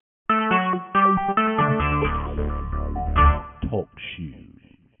Talk Show.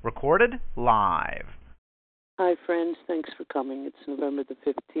 Recorded live. Hi, friends. Thanks for coming. It's November the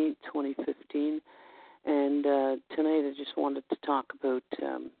 15th, 2015. And tonight I just wanted to talk about,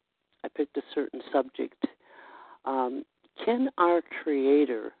 I picked a certain subject. Can our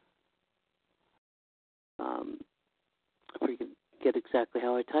Creator, I forget exactly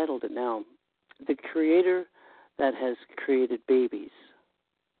how I titled it now, the Creator that has created babies,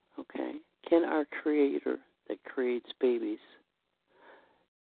 okay? Can our Creator that creates babies,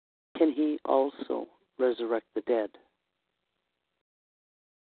 can He also resurrect the dead?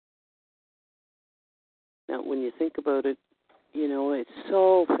 Now, when you think about it, you know, it's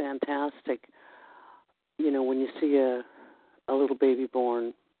so fantastic, you know, when you see a little baby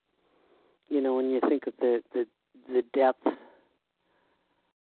born, you know, when you think of the depth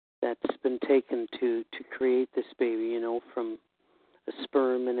that's been taken to create this baby, you know, from a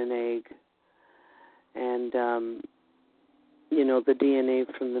sperm and an egg, and, you know, the DNA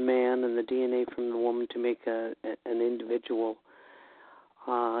from the man and the DNA from the woman to make an individual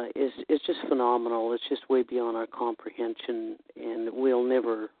is just phenomenal. It's just way beyond our comprehension, and we'll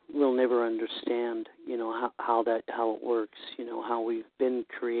never understand, you know, how it works, you know, how we've been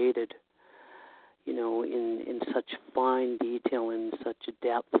created, you know, in such fine detail, in such a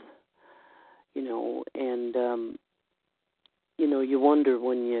depth, you know, and you know, you wonder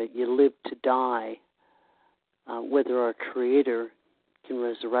when you live to die whether our Creator can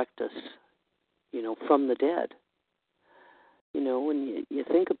resurrect us, you know, from the dead. You know, when you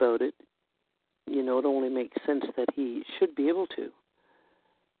think about it, you know, it only makes sense that He should be able to.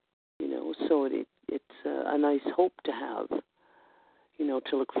 You know, so it's a nice hope to have, you know,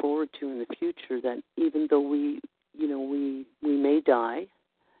 to look forward to in the future, that even though we may die,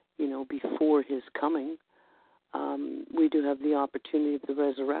 you know, before His coming, we do have the opportunity of the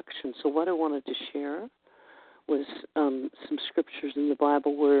resurrection. So what I wanted to share was some scriptures in the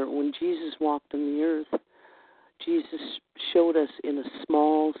Bible where when Jesus walked on the earth, Jesus showed us in a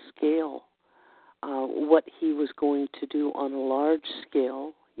small scale what He was going to do on a large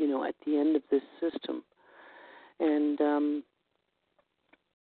scale, you know, at the end of this system. And I'm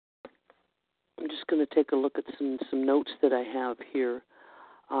just going to take a look at some notes that I have here.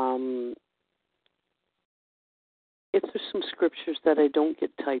 If there's some scriptures that I don't get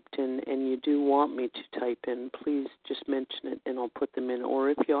typed in and you do want me to type in, please just mention it and I'll put them in. Or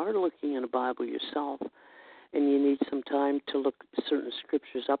if you are looking in a Bible yourself and you need some time to look certain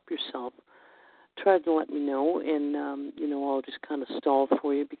scriptures up yourself, try to let me know, and you know, I'll just kind of stall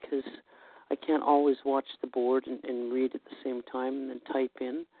for you because I can't always watch the board and read at the same time and then type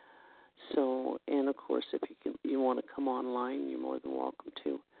in. So, and of course, if you want to come online, you're more than welcome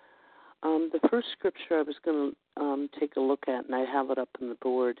to. The first scripture I was going to take a look at, and I have it up on the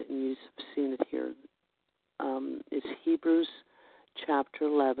board, and you've seen it here, is Hebrews chapter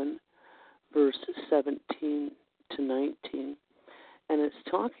 11, verse 17 to 19. And it's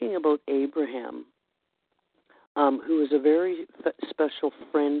talking about Abraham, who was a very special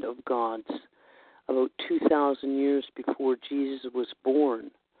friend of God's about 2,000 years before Jesus was born.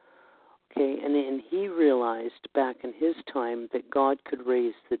 Okay, and he realized back in his time that God could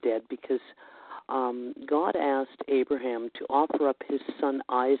raise the dead because God asked Abraham to offer up his son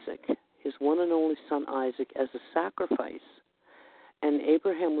Isaac, his one and only son Isaac, as a sacrifice. And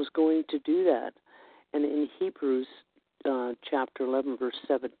Abraham was going to do that. And in Hebrews chapter 11, verse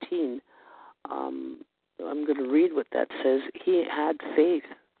 17, I'm going to read what that says. He had faith.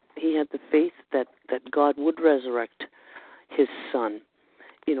 He had the faith that God would resurrect his son.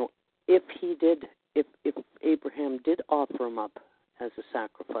 You know, if Abraham did offer him up as a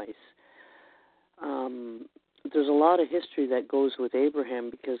sacrifice, there's a lot of history that goes with Abraham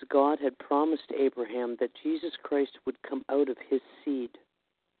because God had promised Abraham that Jesus Christ would come out of his seed.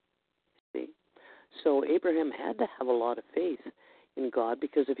 See? So Abraham had to have a lot of faith in God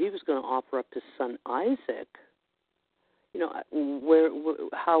because if he was going to offer up his son Isaac, you know,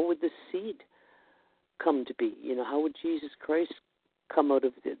 how would the seed come to be? You know, how would Jesus Christ come out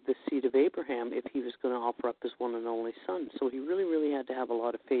of the seed of Abraham if he was going to offer up his one and only son? So he really, really had to have a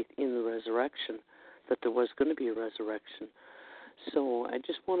lot of faith in the resurrection, that there was going to be a resurrection. So I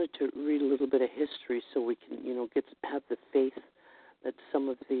just wanted to read a little bit of history so we can, you know, have the faith that some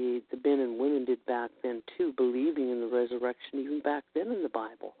of the men and women did back then too, believing in the resurrection even back then in the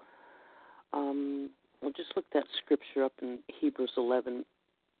Bible. I'll just look that scripture up in Hebrews 11,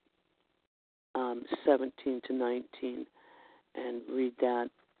 17 to 19. And read that.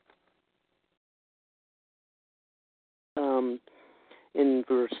 In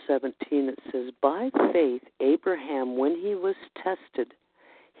verse 17 it says, by faith Abraham, when he was tested,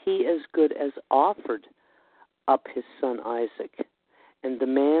 he as good as offered up his son Isaac. And the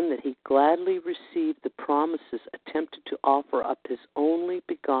man that he gladly received the promises attempted to offer up his only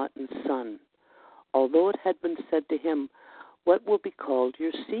begotten son, although it had been said to him, "What will be called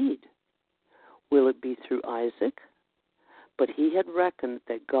your seed? Will it be through Isaac?" But he had reckoned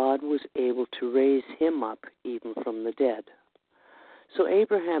that God was able to raise him up even from the dead. So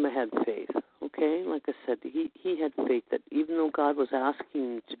Abraham had faith, okay? Like I said, he had faith that even though God was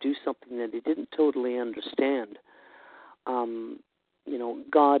asking him to do something that he didn't totally understand,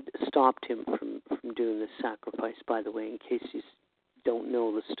 God stopped him from doing this sacrifice, by the way, in case you don't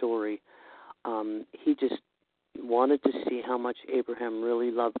know the story. He just wanted to see how much Abraham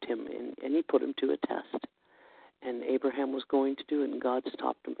really loved him, and he put him to a test. And Abraham was going to do it, and God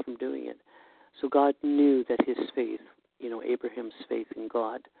stopped him from doing it. So God knew that his faith, Abraham's faith in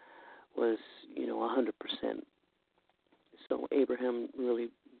God was, 100%. So Abraham really,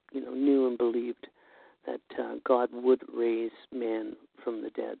 knew and believed that God would raise man from the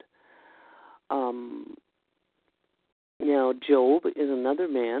dead. Now, Job is another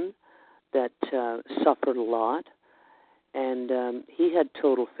man that suffered a lot, and he had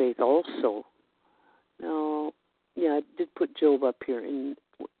total faith also. Now, I did put Job up here, and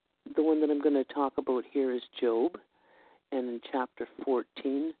the one that I'm going to talk about here is Job, and in chapter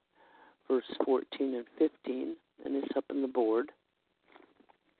 14, verse 14 and 15, and it's up on the board.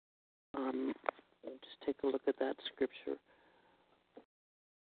 Just take a look at that scripture.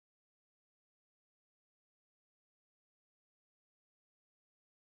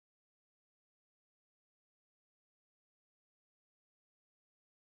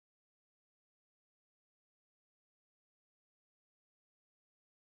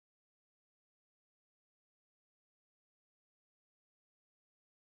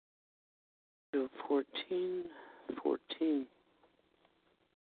 Job 14.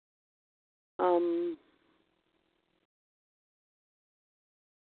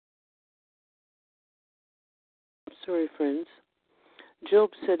 Sorry, friends.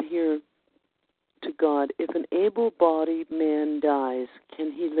 Job said here to God, "If an able-bodied man dies,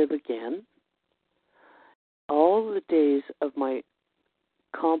 can he live again? All the days of my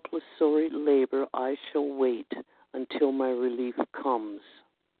compulsory labor I shall wait until my relief comes."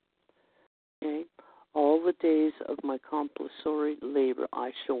 Okay? All the days of my compulsory labor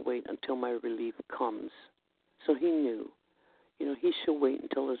I shall wait until my relief comes. So he knew. He shall wait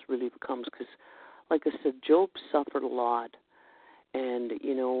until his relief comes because, like I said, Job suffered a lot. And,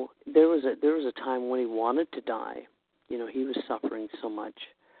 there was a time when he wanted to die. He was suffering so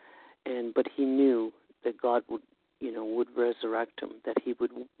much. But he knew that God would, would resurrect him, that he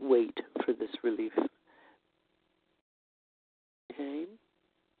would wait for this relief. Okay?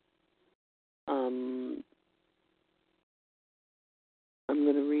 I'm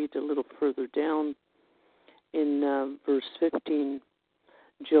going to read a little further down in verse 15.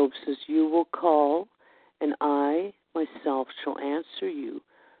 Job says, "You will call, and I myself shall answer you.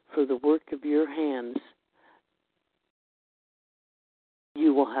 For the work of your hands,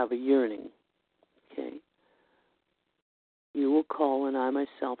 you will have a yearning." Okay? "You will call, and I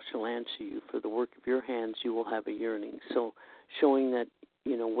myself shall answer you. For the work of your hands, you will have a yearning." So, showing that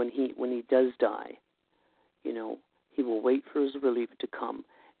when he does die, he will wait for his relief to come,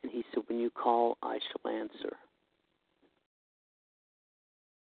 and he said, "When you call, I shall answer."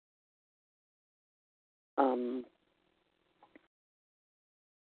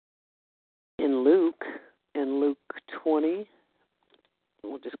 In Luke 20,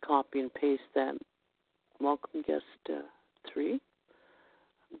 we'll just copy and paste that. Welcome guest 3.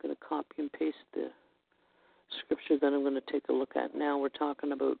 I'm going to copy and paste the scripture that I'm going to take a look at now. We're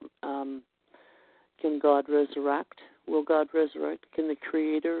talking about can God resurrect? Will God resurrect? Can the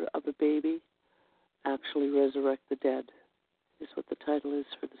creator of a baby actually resurrect the dead? Is what the title is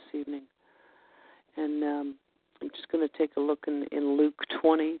for this evening. And I'm just going to take a look in Luke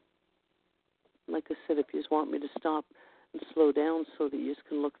 20. Like I said, if you just want me to stop and slow down so that you just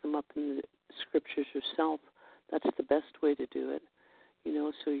can look them up in the scriptures yourself, that's the best way to do it,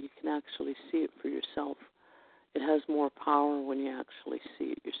 so you can actually see it for yourself. It has more power when you actually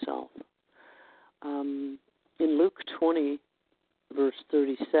see it yourself. In Luke 20, verse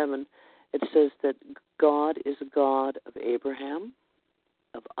 37, it says that God is a God of Abraham,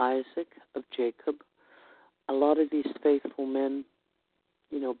 of Isaac, of Jacob. A lot of these faithful men,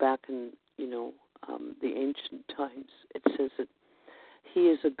 back in, the ancient times, it says that he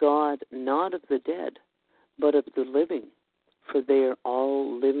is a God not of the dead, but of the living, for they are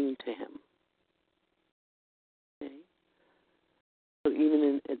all living to him. Okay? So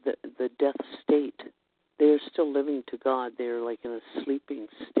even in the death state, they are still living to God. They are like in a sleeping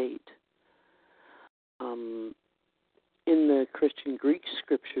state. in the Christian Greek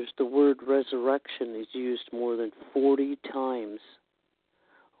scriptures, the word resurrection is used more than 40 times.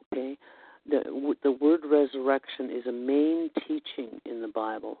 Okay? The word resurrection is a main teaching in the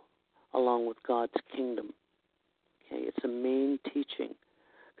Bible, along with God's kingdom. Okay? It's a main teaching,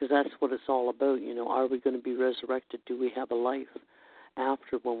 because that's what it's all about. Are we going to be resurrected? Do we have a life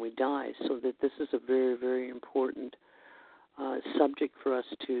after when we die? So that this is a very, very important subject for us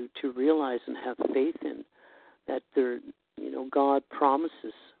to realize and have faith in, that God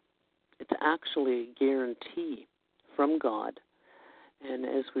promises. It's actually a guarantee from God. And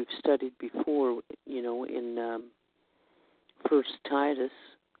as we've studied before, in 1 Titus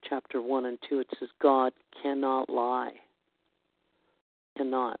chapter 1 and 2, it says God cannot lie.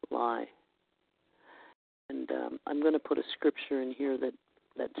 Cannot lie. And I'm going to put a scripture in here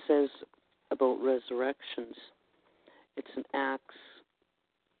that says about resurrections. It's in Acts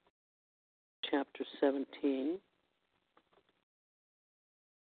chapter 17,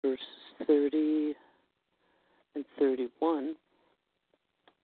 verses 30 and 31.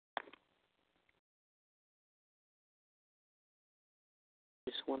 I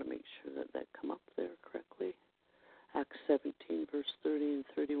just want to make sure that come up there correctly. Acts 17, verse 30 and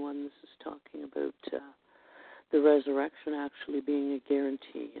 31, this is talking about the resurrection actually being a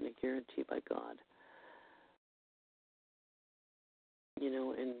guarantee, and a guarantee by God.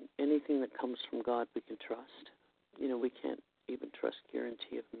 And anything that comes from God we can trust. We can't even trust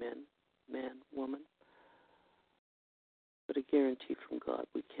guarantee of man, woman. But a guarantee from God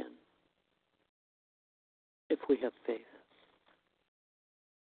we can, if we have faith.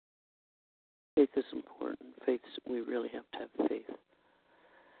 Faith is important. We really have to have faith,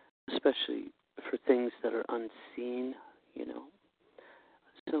 especially for things that are unseen,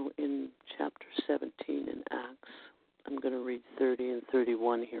 So in chapter 17 in Acts, I'm going to read 30 and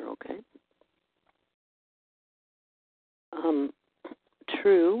 31 here, okay?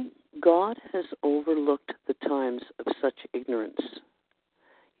 True, God has overlooked the times of such ignorance,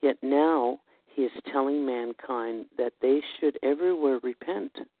 yet now he is telling mankind that they should everywhere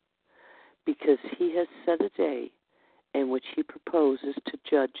repent, because he has set a day in which he proposes to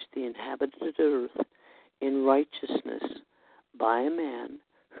judge the inhabited earth in righteousness by a man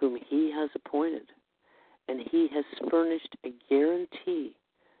whom he has appointed, and he has furnished a guarantee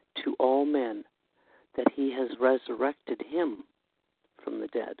to all men that he has resurrected him from the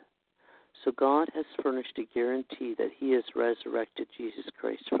dead. So God has furnished a guarantee that he has resurrected Jesus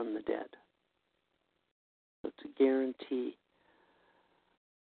Christ from the dead. So it's a guarantee.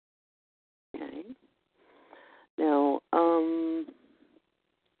 Okay. Now,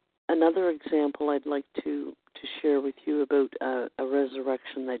 another example I'd like to share with you about a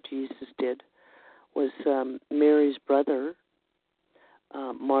resurrection that Jesus did was Mary's brother,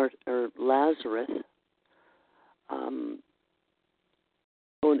 Lazarus.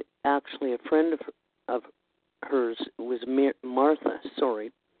 Actually, a friend of hers was Martha.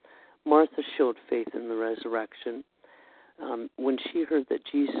 Martha showed faith in the resurrection. When she heard that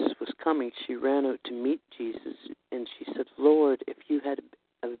Jesus was coming, she ran out to meet Jesus, and she said, "Lord, if you had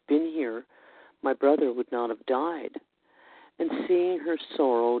been here, my brother would not have died." And seeing her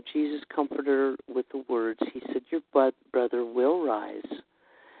sorrow, Jesus comforted her with the words. He said, "Your brother will rise."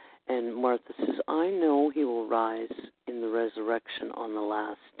 And Martha says, "I know he will rise in the resurrection on the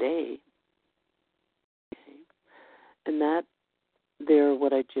last day." Okay. And that there,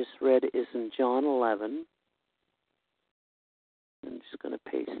 what I just read, is in John 11. I'm just going to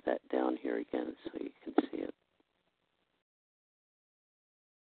paste that down here again so you can see it.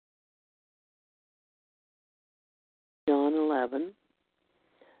 John 11,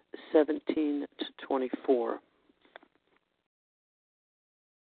 17 to 24.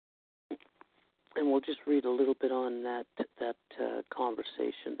 And we'll just read a little bit on that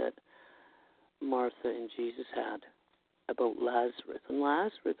conversation that Martha and Jesus had about Lazarus. And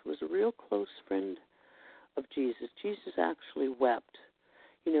Lazarus was a real close friend of Jesus. Jesus actually wept.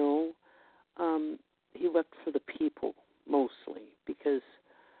 He wept for the people mostly because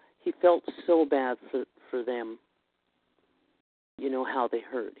he felt so bad for them. How they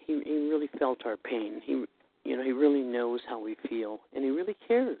hurt. He really felt our pain. He really knows how we feel, and he really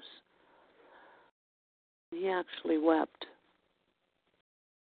cares. He actually wept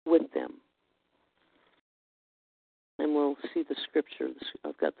with them. And we'll see the scripture.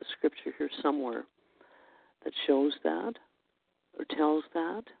 I've got the scripture here somewhere that shows that or tells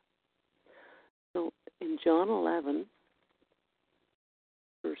that. So in John 11,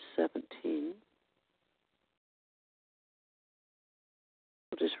 verse 17,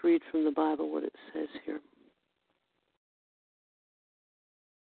 I'll just read from the Bible what it says here.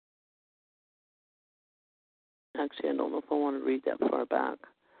 Actually, I don't know if I want to read that far back.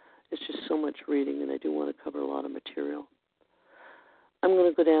 It's just so much reading, and I do want to cover a lot of material. I'm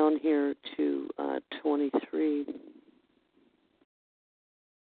going to go down here to 23.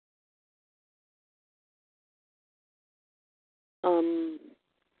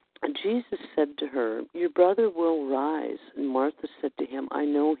 Jesus said to her, "Your brother will rise." And Martha said to him, "I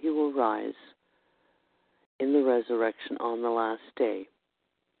know he will rise in the resurrection on the last day,"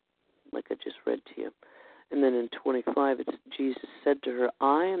 like I just read to you. And then in 25, it's Jesus said to her,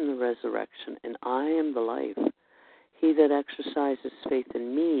 "I am the resurrection and I am the life. He that exercises faith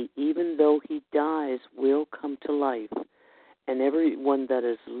in me, even though he dies, will come to life. And everyone that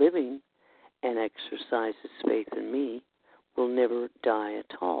is living and exercises faith in me will never die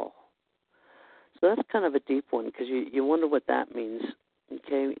at all." So that's kind of a deep one, because you wonder what that means.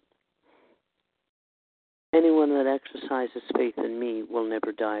 Okay? Anyone that exercises faith in me will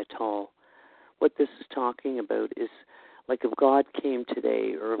never die at all. What this is talking about is, like, if God came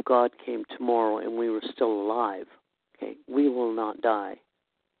today or if God came tomorrow and we were still alive, okay, we will not die.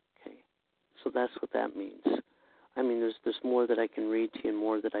 Okay? So that's what that means. I mean, there's more that I can read to you and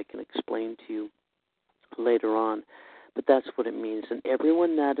more that I can explain to you later on. But that's what it means. And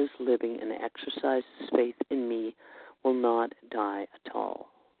everyone that is living and exercises faith in me will not die at all.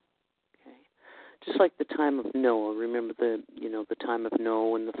 Okay? Just like the time of Noah. Remember the time of Noah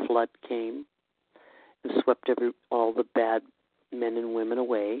when the flood came and swept all the bad men and women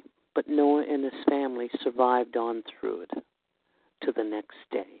away. But Noah and his family survived on through it to the next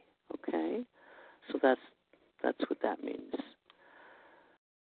day. Okay? So that's what that means.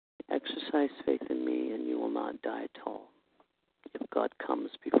 Exercise faith in me and you will not die at all if God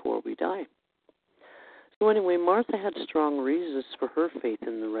comes before we die. So anyway, Martha had strong reasons for her faith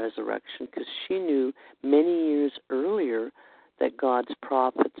in the resurrection, because she knew many years earlier that God's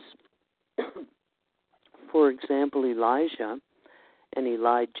prophets, for example, Elijah and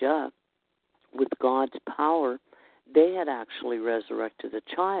Elijah, with God's power, they had actually resurrected a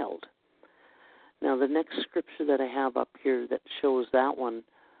child. Now, the next scripture that I have up here that shows that one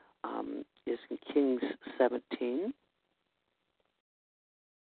is in Kings 17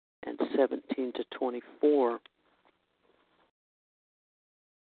 and 17 to 24.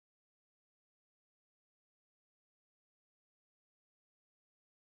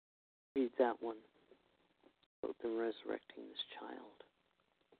 Read that one about them resurrecting this child.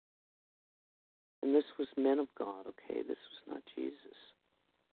 And this was men of God, okay? This was not Jesus.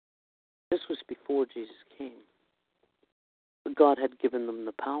 This was before Jesus came. But God had given them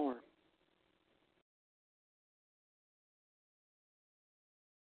the power.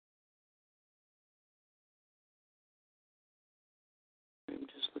 I'm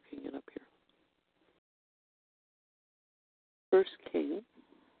just looking it up here. First King,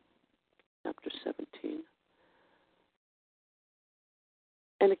 chapter 17.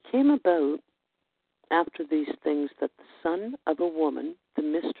 And it came about after these things that the son of a woman, the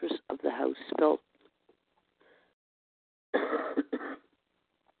mistress of the house, fell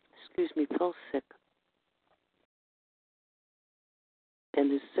sick.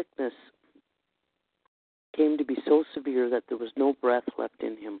 And his sickness came to be so severe that there was no breath left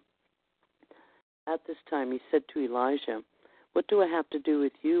in him. At this time he said to Elijah, "What do I have to do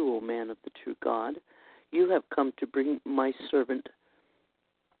with you, O man of the true God? You have come to bring my servant,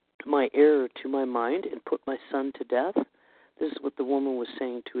 my error, to my mind and put my son to death?" This is what the woman was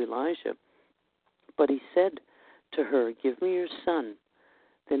saying to Elijah. But he said to her, "Give me your son."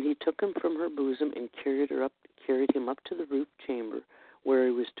 Then he took him from her bosom and carried him up to the roof chamber where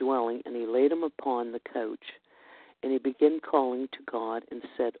he was dwelling, and he laid him upon the couch. And he began calling to God and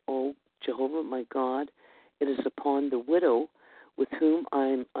said, "O Jehovah my God, it is upon the widow with whom I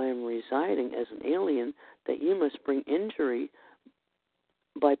am residing as an alien that you must bring injury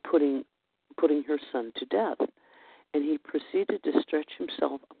by putting her son to death." And he proceeded to stretch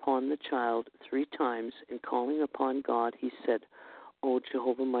himself upon the child 3 times, and calling upon God, he said, "O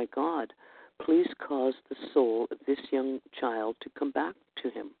Jehovah my God, please cause the soul of this young child to come back to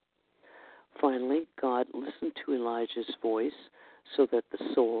him." Finally, God listened to Elijah's voice, so that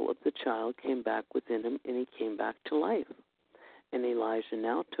the soul of the child came back within him, and he came back to life. And Elijah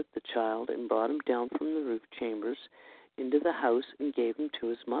now took the child and brought him down from the roof chambers into the house and gave him to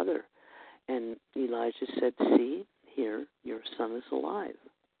his mother. And Elijah said, "See, here, your son is alive."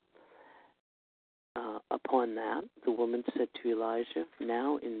 Upon that, the woman said to Elijah,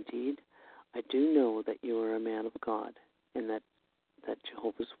 "Now, indeed, I do know that you are a man of God, and that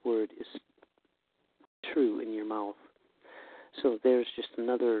Jehovah's word is true in your mouth." So there's just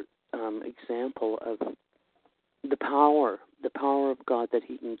another example of the power of God that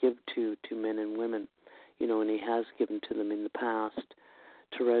he can give to men and women. and he has given to them in the past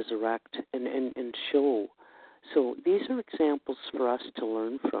to resurrect and show. So these are examples for us to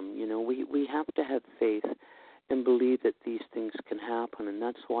learn from. We have to have faith and believe that these things can happen. And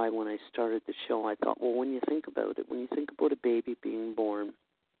that's why when I started the show, I thought, well, when you think about it, when you think about a baby being born,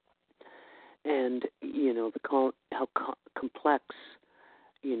 and how complex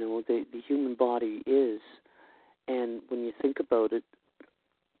the human body is, and when you think about it,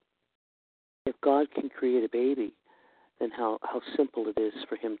 if God can create a baby, then how simple it is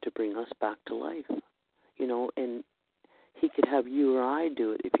for him to bring us back to life. And he could have you or I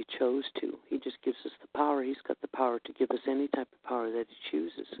do it if he chose to. He just gives us the power. He's got the power to give us any type of power that he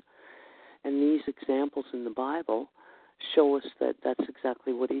chooses. And these examples in the Bible show us that that's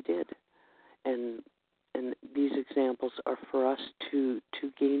exactly what he did. And these examples are for us to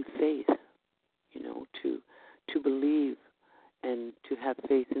gain faith, to believe and to have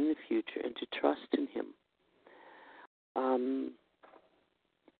faith in the future and to trust in him.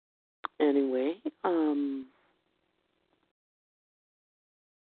 Anyway,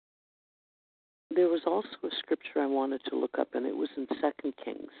 there was also a scripture I wanted to look up, and it was in 2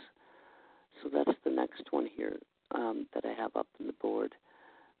 Kings. So that's the next one here that I have up on the board.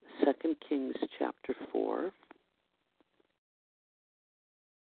 2 Kings chapter 4,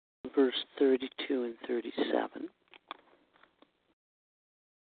 verse 32 and 37.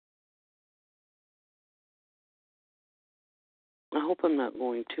 I hope I'm not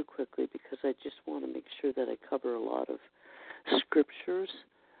going too quickly because I just want to make sure that I cover a lot of scriptures.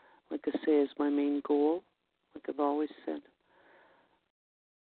 Like I say, is my main goal, like I've always said.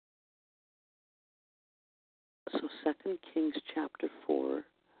 So 2 Kings chapter 4,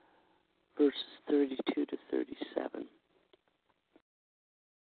 verses 32 to 37.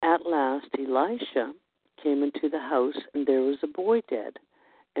 At last Elisha came into the house, and there was a boy dead,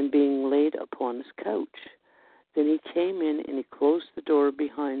 and being laid upon his couch. Then he came in, and he closed the door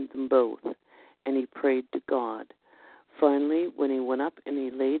behind them both, and he prayed to God. Finally, when he went up and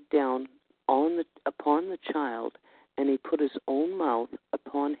he laid down upon the child, and he put his own mouth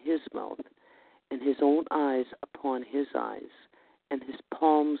upon his mouth, and his own eyes upon his eyes, and his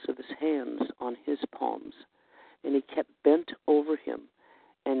palms of his hands on his palms, and he kept bent over him,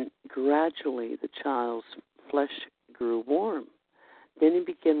 and gradually the child's flesh grew warm. Then he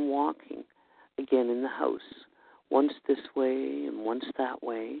began walking again in the house, once this way and once that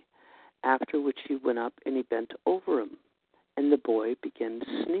way, after which he went up and he bent over him, and the boy began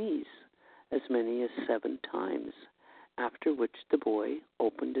to sneeze, as many as 7 times, after which the boy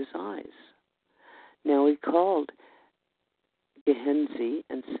opened his eyes. Now he called Gehazi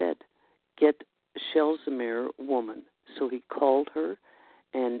and said, "Get Shelzimir, woman." So he called her,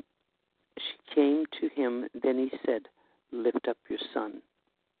 and she came to him. Then he said, "Lift up your son."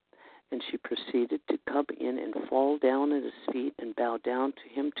 And she proceeded to come in and fall down at his feet and bow down to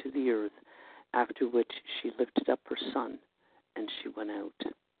him to the earth, after which she lifted up her son, and she went out.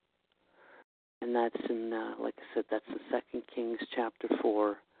 And that's in, like I said, that's the 2 Kings chapter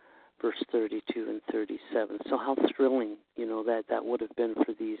 4, verse 32 and 37. So how thrilling, that would have been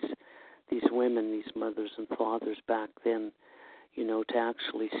for these women, these mothers and fathers back then, to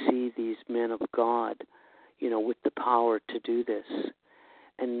actually see these men of God, with the power to do this.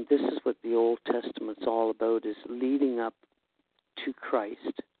 And this is what the Old Testament's all about, is leading up to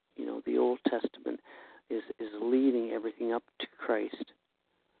Christ. The Old Testament is leading everything up to Christ,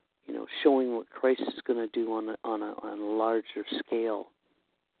 showing what Christ is going to do on a larger scale.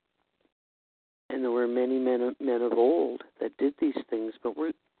 And there were many men of old that did these things, but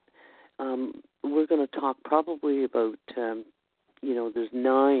we're going to talk probably about, there's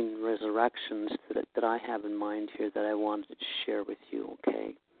 9 resurrections that I have in mind here that I wanted to share with you,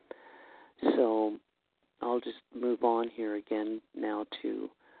 okay? So I'll just move on here again now to,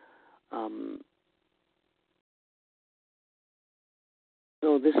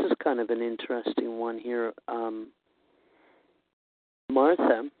 this is kind of an interesting one here.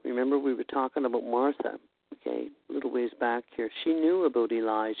 Martha, remember we were talking about Martha, okay, a little ways back here. She knew about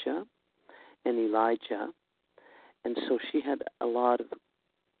Elijah and Elijah, and so she had a lot of,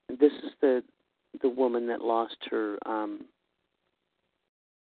 this is the woman that lost her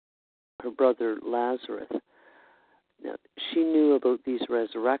brother Lazarus. Now, she knew about these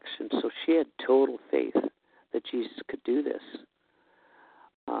resurrections, so she had total faith that Jesus could do this.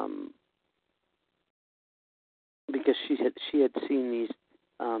 Because she had seen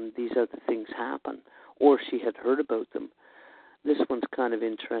these other things happen, or she had heard about them. This one's kind of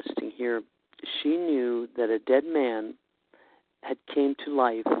interesting here. She knew that a dead man had came to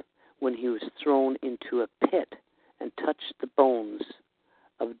life when he was thrown into a pit and touched the bones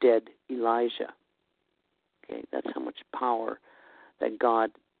of dead Elijah. Okay, that's how much power that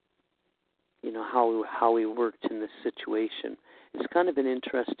God, how he worked in this situation. It's kind of an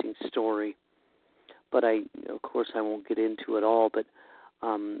interesting story, but of course I won't get into it all, but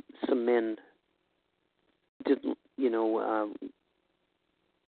some men didn't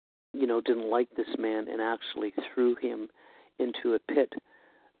didn't like this man and actually threw him into a pit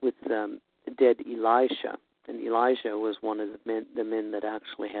with dead Elisha. And Elijah was one of the men that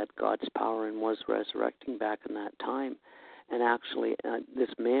actually had God's power and was resurrecting back in that time. And actually, this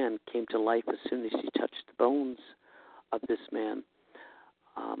man came to life as soon as he touched the bones of this man.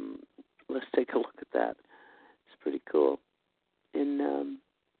 Let's take a look at that. It's pretty cool. In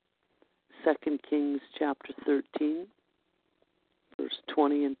 2 Kings chapter 13, verse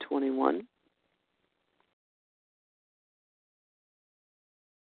 20 and 21.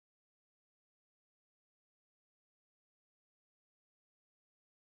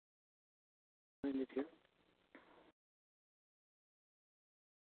 Find it here.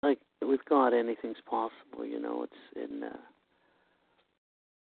 Like with God, anything's possible. It's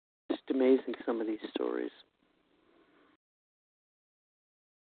just amazing, some of these stories.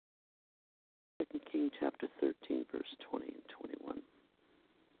 2 Kings chapter 13, verse 20 and 21.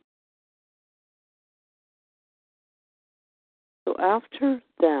 So after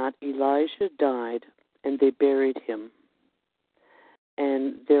that, Elijah died, and they buried him.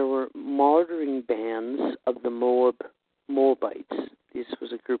 And there were marauding bands of the Moabites. This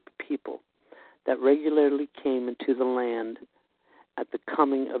was a group of people that regularly came into the land at the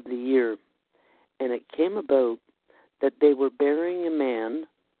coming of the year. And it came about that they were burying a man.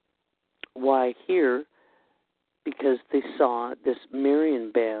 Why here? Because they saw this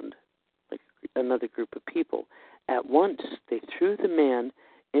Marian band, like another group of people. At once they threw the man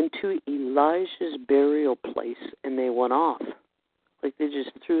into Elijah's burial place, and they went off. Like they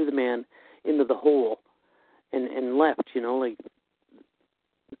just threw the man into the hole and left, like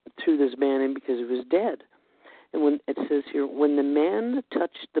threw this man in because he was dead. And when it says here, when the man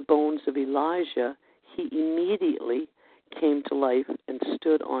touched the bones of Elijah, he immediately came to life and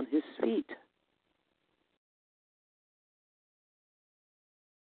stood on his feet.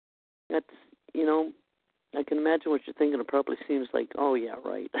 That's, I can imagine what you're thinking. It probably seems like, oh, yeah,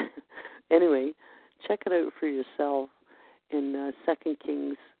 right. Anyway, check it out for yourself in 2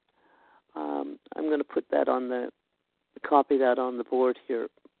 Kings. I'm going to put that copy that on the board here.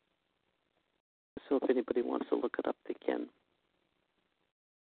 So if anybody wants to look it up, they can.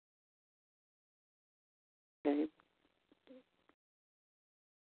 Okay.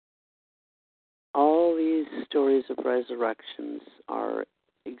 All these stories of resurrections are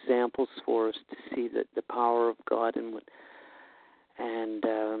examples for us to see that the power of God and what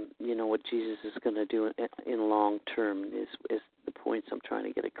Jesus is going to do in long term is the points I'm trying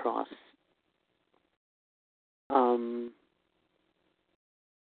to get across.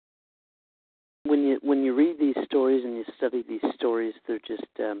 When you read these stories and you study these stories, they're just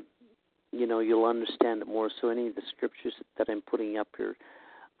you'll understand it more. So any of the scriptures that I'm putting up here,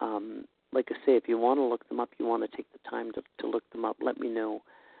 like I say, if you want to look them up, you want to take the time to look them up, let me know,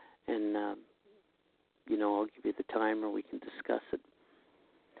 and I'll give you the time, or we can discuss it.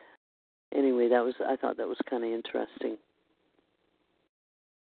 Anyway, I thought that was kind of interesting,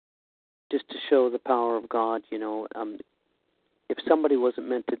 just to show the power of God. If somebody wasn't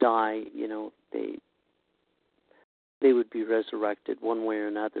meant to die, they would be resurrected one way or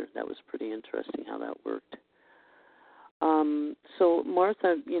another. That was pretty interesting how that worked. So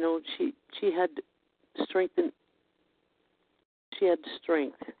Martha, she had strength. She had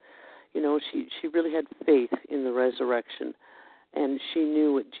strength. She really had faith in the resurrection, and she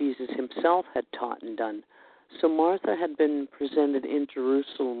knew what Jesus himself had taught and done. So Martha had been presented in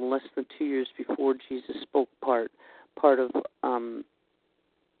Jerusalem less than 2 years before Jesus spoke part of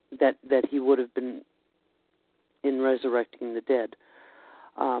that he would have been in resurrecting the dead.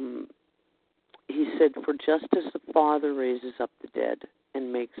 He said, "For just as the Father raises up the dead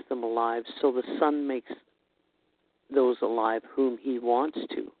and makes them alive, so the Son makes those alive whom he wants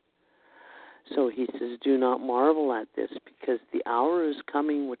to." So he says, "Do not marvel at this, because the hour is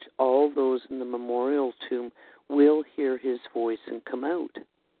coming which all those in the memorial tomb will hear his voice and come out."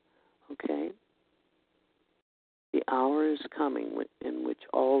 Okay? The hour is coming in which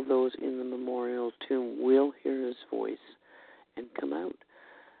all those in the memorial tomb will hear his voice and come out.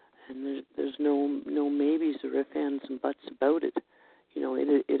 And there's no maybes or ifs, ands, and buts about it.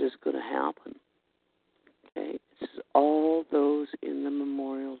 It is going to happen. Okay? It's all those in the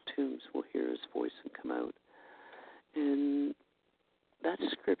memorial tombs will hear his voice and come out. And that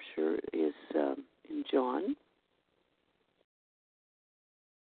scripture is in John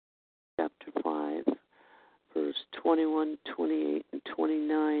chapter 5, 21, 28, and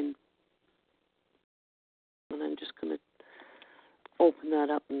 29. And I'm just going to open that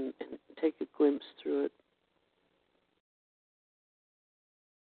up and take a glimpse through it.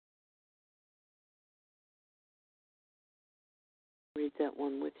 Read that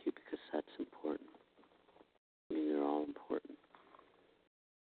one with you because that's important. I mean, they're all important.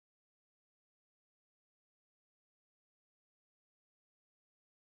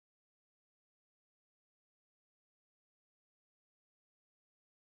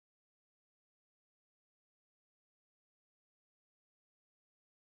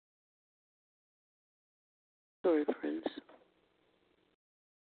 Sorry, friends.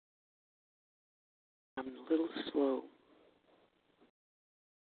 I'm a little slow.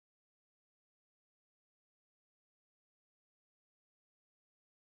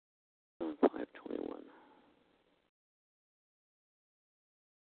 On 521.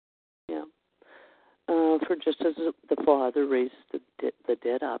 Yeah. For just as the Father raises the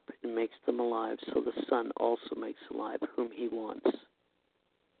dead up and makes them alive, so the Son also makes alive whom he wants.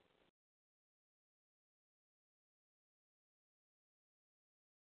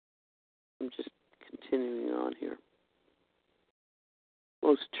 I'm just continuing on here.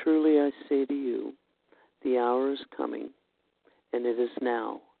 Most truly I say to you, the hour is coming, and it is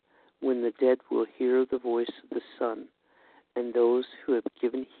now, when the dead will hear the voice of the Son, and those who have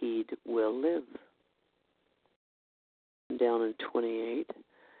given heed will live. And down in 28,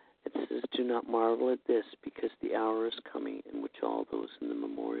 it says, do not marvel at this, because the hour is coming in which all those in the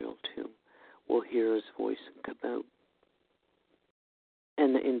memorial tomb will hear his voice and come out.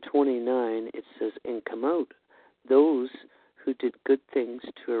 And in 29, it says, and come out, those who did good things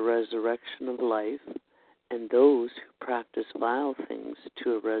to a resurrection of life, and those who practice vile things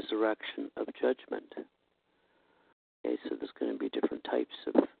to a resurrection of judgment. Okay, so there's going to be different types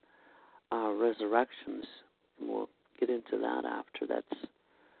of resurrections, and we'll get into that after. That's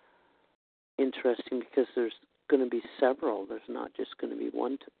interesting because there's going to be several. There's not just going to be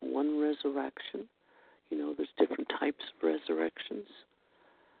one resurrection. You know, there's different types of resurrections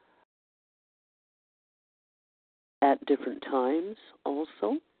at different times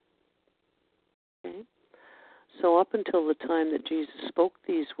also. Okay. So up until the time that Jesus spoke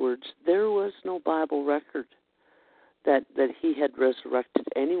these words, there was no Bible record that he had resurrected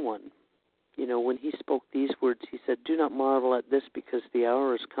anyone. You know, when he spoke these words, he said, do not marvel at this, because the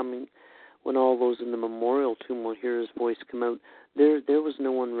hour is coming when all those in the memorial tomb will hear his voice come out. There was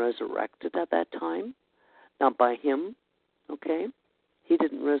no one resurrected at that time, not by him, okay? He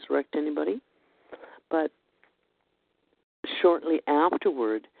didn't resurrect anybody. But shortly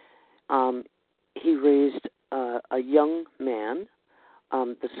afterward, he raised a young man,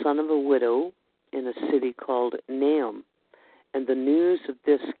 the son of a widow in a city called Nahum. And the news of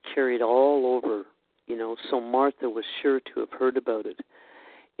this carried all over, you know, so Martha was sure to have heard about it.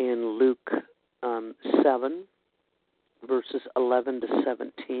 In Luke 7, verses 11 to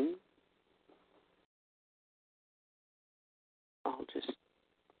 17, I'll just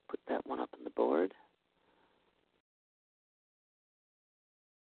put that one up on the board.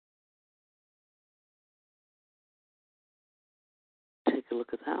 Take a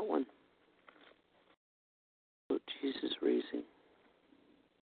look at that one. What Jesus raising.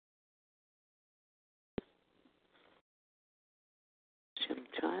 Young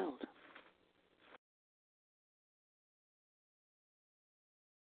child.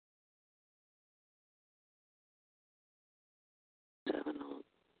 7, 11.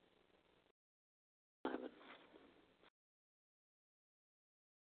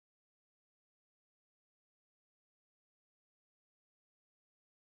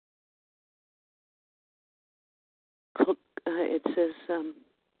 It says,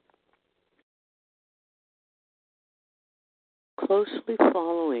 closely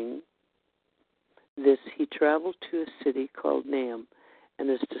following this, he traveled to a city called Nahum, and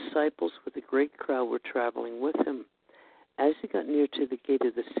his disciples with a great crowd were traveling with him. As he got near to the gate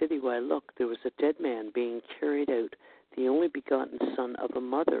of the city, why, look, there was a dead man being carried out, the only begotten son of a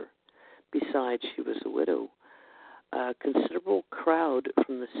mother. Besides, she was a widow. A considerable crowd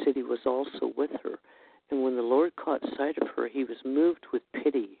from the city was also with her, and when the Lord caught sight of her, he was moved with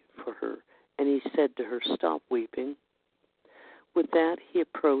pity for her, and he said to her, stop weeping. With that, he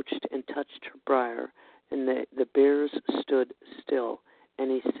approached and touched her briar, and the bearers stood still.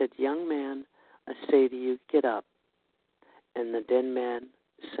 And he said, young man, I say to you, get up. And the dead man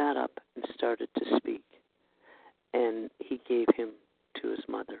sat up and started to speak, and he gave him to his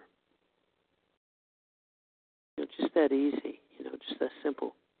mother. You know, just that easy, you know, just that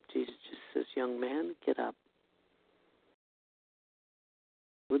simple. Jesus just says, young man, get up.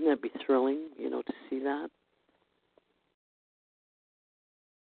 Wouldn't that be thrilling, you know, to see that?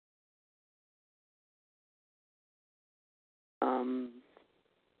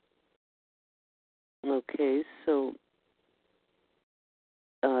 Okay, so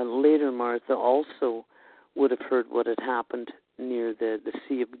later Martha also would have heard what had happened near the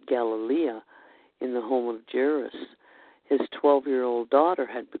Sea of Galilee in the home of Jairus. His 12-year-old daughter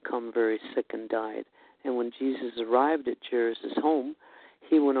had become very sick and died. And when Jesus arrived at Jairus' home,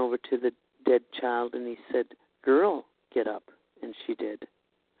 he went over to the dead child and he said, "Girl, get up." And she did.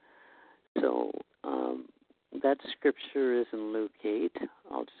 So that scripture is in Luke 8.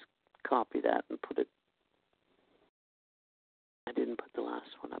 I'll just copy that and put it. I didn't put the last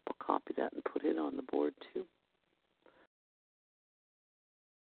one up. I'll copy that and put it on the board too.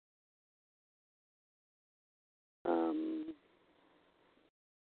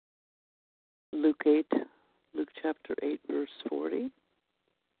 Luke chapter 8, verse 40.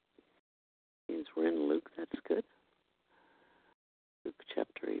 Means we're in Luke, that's good. Luke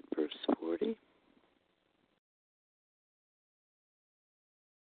chapter 8, verse 40.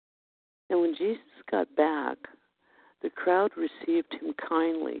 And when Jesus got back, the crowd received him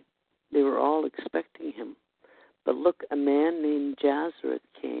kindly. They were all expecting him. But look, a man named Jairus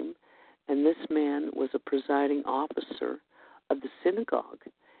came, and this man was a presiding officer of the synagogue,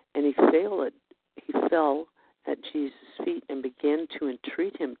 and he fell at Jesus' feet and began to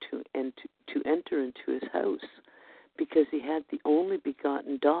entreat him to enter into his house, because he had the only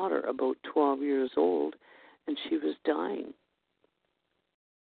begotten daughter, about 12 years old, and she was dying.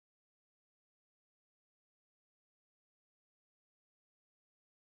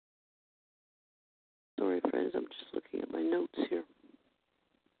 Sorry, friends, I'm just looking at my notes here.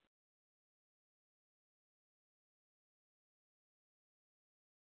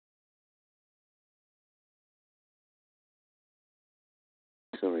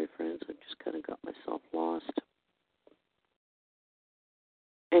 Sorry, friends, I just kind of got myself lost.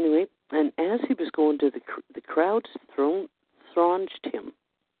 Anyway, and as he was going to the crowds thronged him,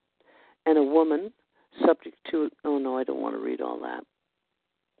 and a woman subject to, oh no, I don't want to read all that,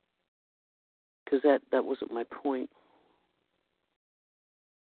 because that wasn't my point.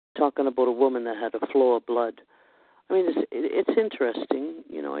 Talking about a woman that had a flow of blood. I mean, it's interesting,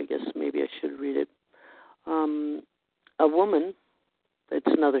 I guess maybe I should read it. A woman, it's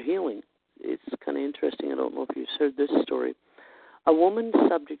another healing. It's kind of interesting. I don't know if you've heard this story. A woman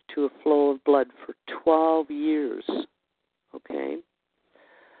subject to a flow of blood for 12 years, okay,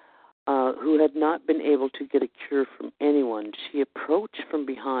 who had not been able to get a cure from anyone. She approached from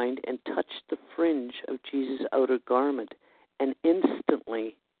behind and touched the fringe of Jesus' outer garment, and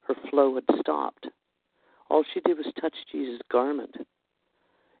instantly her flow had stopped. All she did was touch Jesus' garment,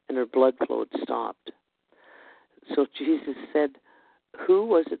 and her blood flow had stopped. So Jesus said, "Who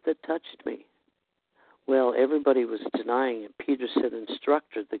was it that touched me?" Well, everybody was denying it. Peter said,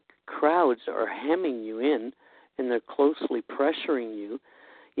 "Instructor, the crowds are hemming you in, and they're closely pressuring you."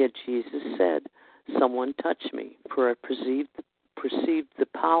 Yet Jesus said, "Someone touched me, for I perceived the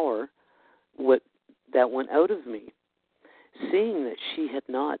power that went out of me." Seeing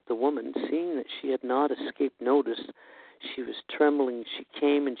that the woman had not escaped notice, she was trembling. She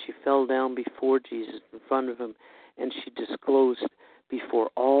came and she fell down before Jesus in front of him, and she disclosed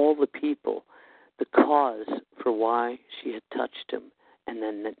before all the people the cause for why she had touched him, and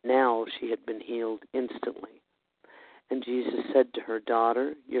then that now she had been healed instantly. And Jesus said to her,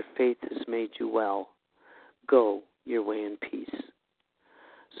 "Daughter, your faith has made you well. Go your way in peace."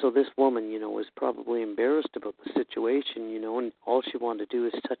 So this woman, was probably embarrassed about the situation, and all she wanted to do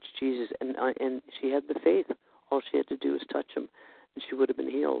is touch Jesus, and she had the faith. All she had to do was touch him, and she would have been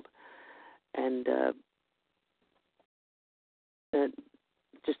healed. And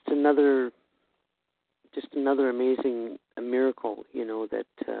just another amazing miracle,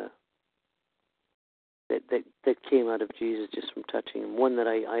 that came out of Jesus just from touching him. One that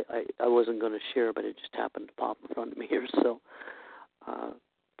I wasn't going to share, but it just happened to pop in front of me here. So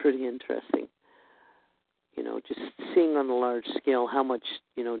pretty interesting. Just seeing on a large scale how much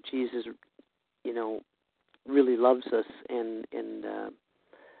Jesus really loves us, and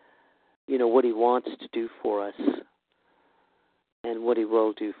what he wants to do for us, and what he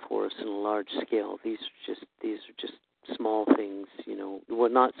will do for us on a large scale. These are just small things, well,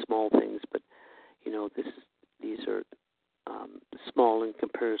 not small things, but these are small in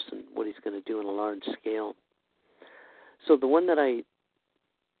comparison what he's going to do on a large scale. So the one that I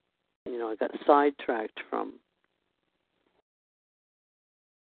got sidetracked from,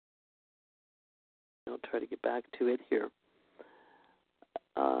 I'll try to get back to it here.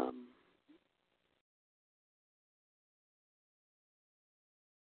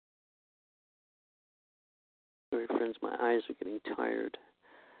 Sorry, friends, my eyes are getting tired.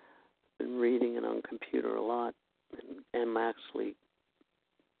 I've been reading and on computer a lot. And I'm actually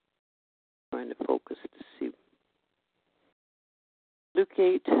trying to focus to see. Luke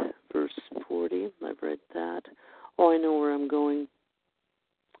 8, verse 40. I've read that. Oh, I know where I'm going.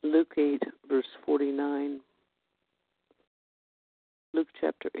 Luke 8, verse 49. Luke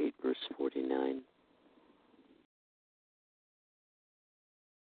chapter 8, verse 49.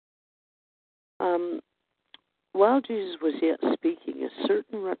 While Jesus was yet speaking, a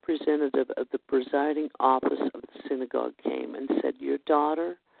certain representative of the presiding office of the synagogue came and said, "Your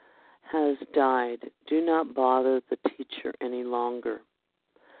daughter has died. Do not bother the teacher any longer."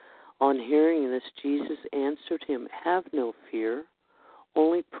 On hearing this, Jesus answered him, "Have no fear,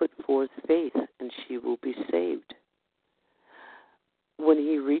 only put forth faith, and she will be saved." When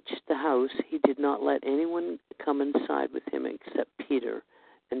he reached the house, he did not let anyone come inside with him except Peter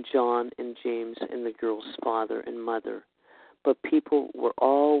and John and James and the girl's father and mother. But people were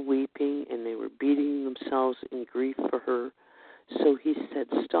all weeping, and they were beating themselves in grief for her. So he said,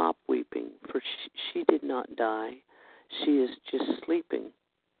 "Stop weeping, for she did not die. She is just sleeping."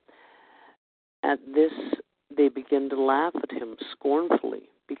 At this, they began to laugh at him scornfully,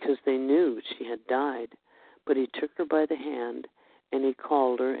 because they knew she had died. But he took her by the hand, and he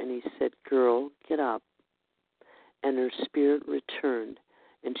called her, and he said, "Girl, get up." And her spirit returned,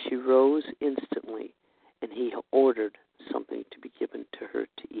 and she rose instantly, and he ordered something to be given to her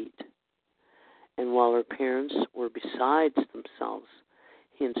to eat. And while her parents were besides themselves,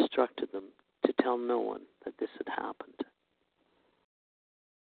 he instructed them to tell no one that this had happened.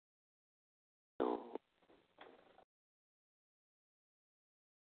 So,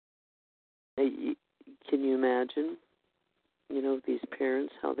 can you imagine, these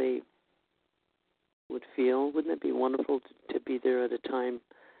parents, how they would feel? Wouldn't it be wonderful to be there at a time,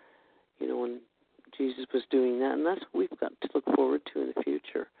 when Jesus was doing that? And that's what we've got to look forward to in the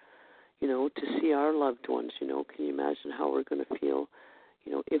future, to see our loved ones. Can you imagine how we're going to feel,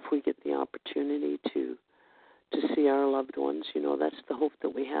 if we get the opportunity to see our loved ones? That's the hope that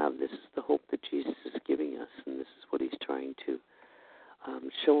we have. This is the hope that Jesus is giving us, and this is what he's trying to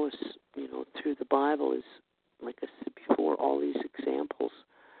show us, through the Bible, is, like I said before, all these examples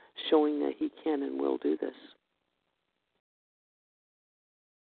showing that he can and will do this.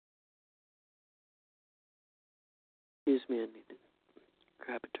 Excuse me, I need to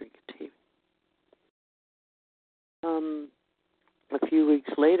grab a drink of tea. A few weeks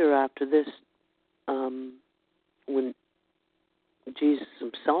later after this, when Jesus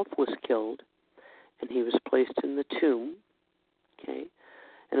himself was killed and he was placed in the tomb, okay,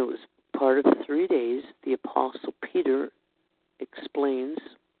 and it was part of 3 days, the Apostle Peter explains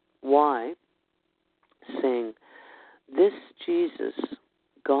why, saying, "This Jesus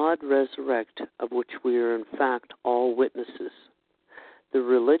God resurrect, of which we are in fact all witnesses." The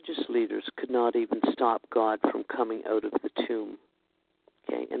religious leaders could not even stop God from coming out of the tomb.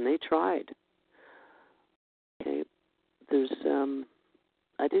 Okay, and they tried. Okay, there's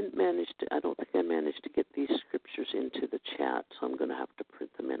I don't think I managed to get these scriptures into the chat, so I'm going to have to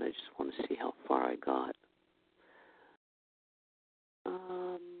print them in. I just want to see how far I got.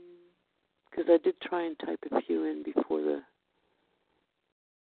 Because I did try and type a few in before the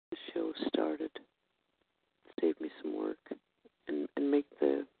show started. Save me some work and make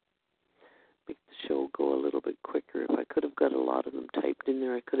the show go a little bit quicker. If I could have got a lot of them typed in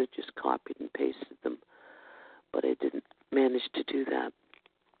there, I could have just copied and pasted them, but I didn't manage to do that.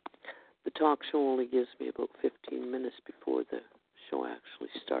 The talk show only gives me about 15 minutes before the show actually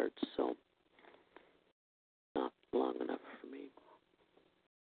starts, so not long enough for me.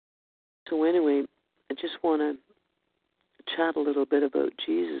 So anyway, I just want to chat a little bit about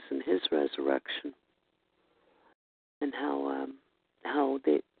Jesus and his resurrection, and how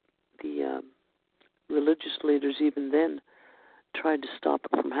the religious leaders even then tried to stop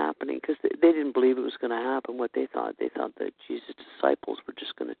it from happening, because they didn't believe it was going to happen. What they thought that Jesus' disciples were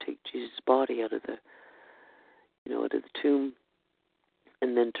just going to take Jesus' body out of the tomb,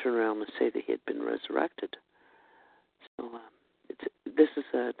 and then turn around and say that he had been resurrected. So this is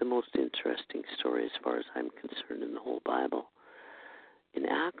the most interesting story as far as I'm concerned in the whole Bible. In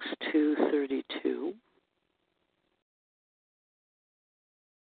Acts 2:32,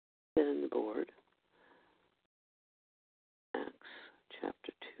 get on the board. Acts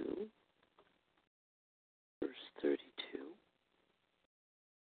chapter 2, verse 32.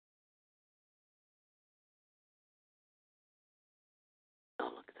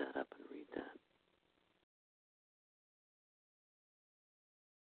 I'll look that up and read that.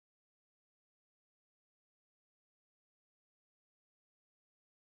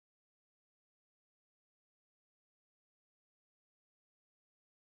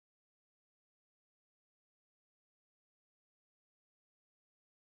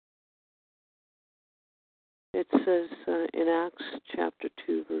 says in Acts chapter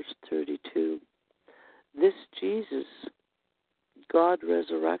 2, verse 32, this Jesus God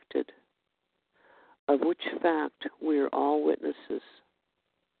resurrected, of which fact we are all witnesses.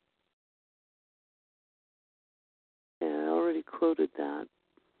 Yeah, I already quoted that.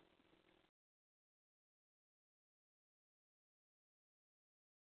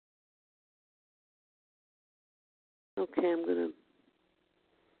 Okay, I'm going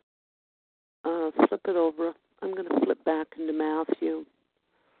to flip it over. I'm going to flip back into Matthew.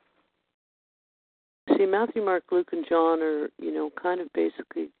 See, Matthew, Mark, Luke, and John are,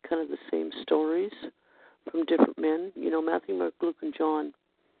 basically the same stories from different men. Matthew, Mark, Luke, and John.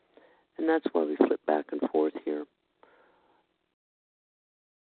 And that's why we flip back and forth here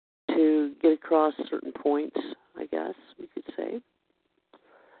to get across certain points, I guess we could say.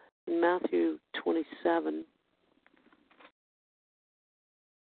 In Matthew 27,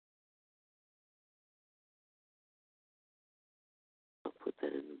 I'll put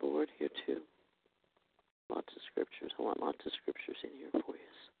that in the board here too. Lots of scriptures. I want lots of scriptures in here for you.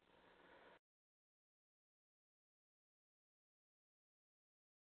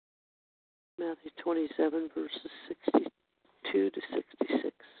 Matthew 27, verses 62 to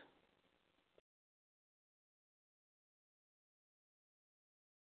 66.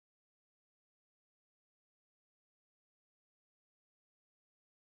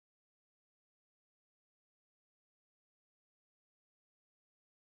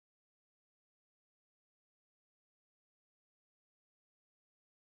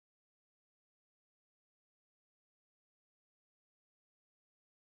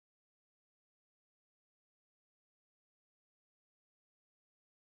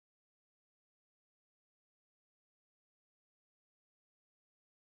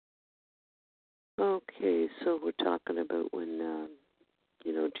 Okay, so we're talking about when,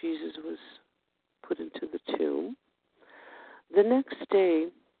 Jesus was put into the tomb. The next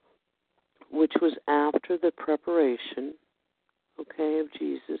day, which was after the preparation, of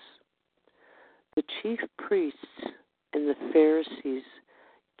Jesus, the chief priests and the Pharisees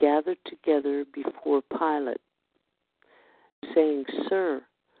gathered together before Pilate, saying, Sir,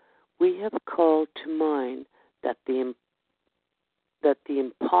 we have called to mind that the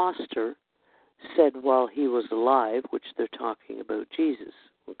impostor said while he was alive, which they're talking about Jesus,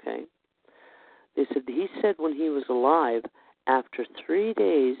 okay? They said, he said when he was alive, after 3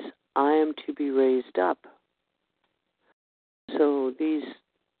 days I am to be raised up. So these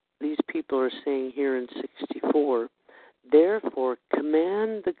people are saying here in 64, therefore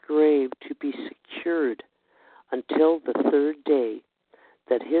command the grave to be secured until the 3rd day,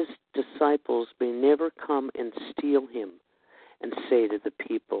 that his disciples may never come and steal him and say to the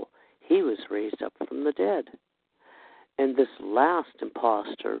people, he was raised up from the dead. And this last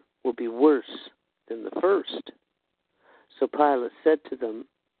impostor will be worse than the first. So Pilate said to them,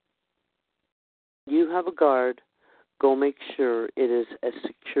 you have a guard, go make sure it is as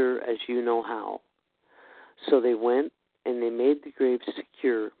secure as you know how. So they went and they made the grave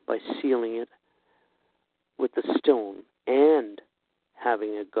secure by sealing it with a stone and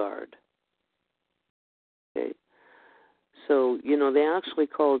having a guard. Okay. So, they actually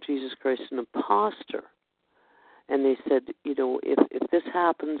called Jesus Christ an imposter. And they said, if this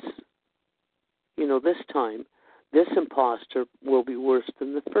happens, this time, this imposter will be worse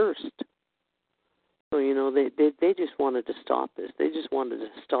than the first. So, they just wanted to stop this. They just wanted to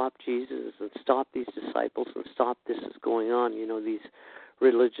stop Jesus and stop these disciples and stop this is going on. These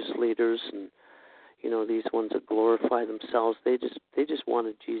religious leaders and, these ones that glorify themselves, they just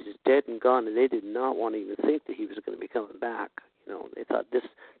wanted Jesus dead and gone, and they did not want to even think that he was going to be coming back. They thought this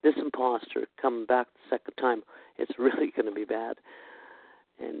imposter coming back the second time, it's really going to be bad.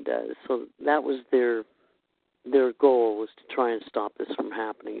 And so that was their goal, was to try and stop this from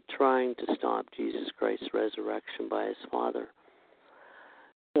happening, trying to stop Jesus Christ's resurrection by his Father.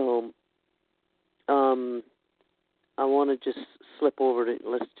 So I want to just slip over to,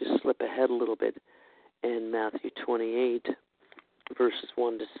 let's just slip ahead a little bit in Matthew 28, verses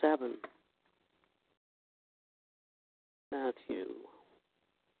 1 to 7. Matthew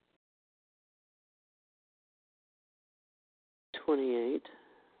 28,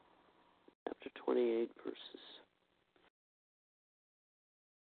 chapter 28, verses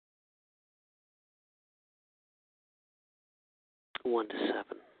 1 to 7.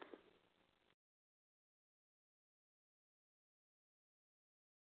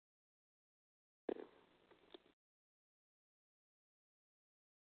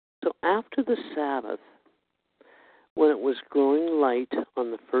 So after the Sabbath, when it was growing light on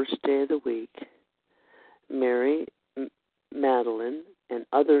the first day of the week, Mary Magdalene and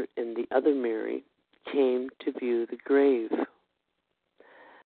the other Mary came to view the grave,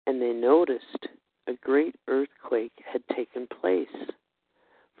 and they noticed a great earthquake had taken place,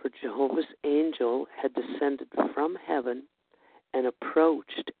 for Jehovah's angel had descended from heaven and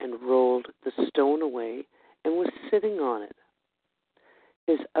approached and rolled the stone away and was sitting on it.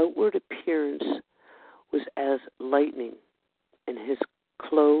 His outward appearance was as lightning, and his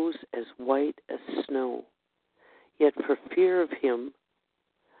clothes as white as snow. Yet for fear of him,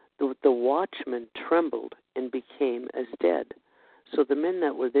 the watchmen trembled and became as dead. So the men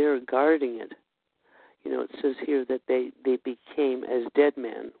that were there guarding it, it says here that they became as dead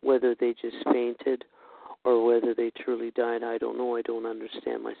men, whether they just fainted or whether they truly died. I don't know. I don't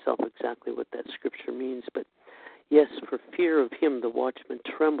understand myself exactly what that scripture means. But yes, for fear of him, the watchmen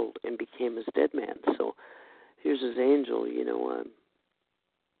trembled and became as dead men. So here's his angel,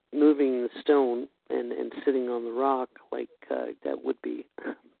 moving the stone and sitting on the rock, like that would be,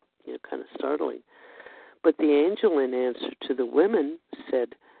 kind of startling. But the angel, in answer to the women,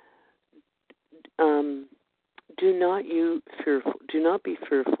 said, "Do not be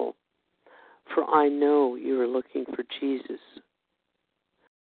fearful, for I know you are looking for Jesus,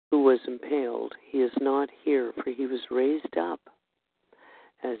 who was impaled. He is not here, for he was raised up,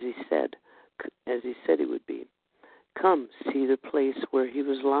 as he said he would be. Come, see the place where he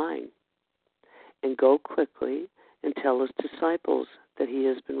was lying, and go quickly and tell his disciples that he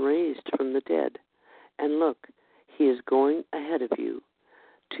has been raised from the dead. And look, he is going ahead of you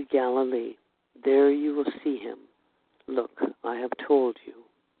to Galilee. There you will see him. Look, I have told you."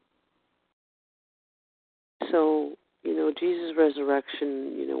 So, Jesus'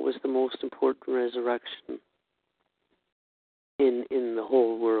 resurrection, was the most important resurrection in the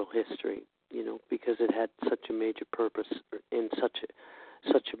whole world history, because it had such a major purpose and such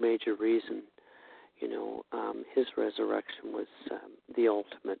a major reason. His resurrection was the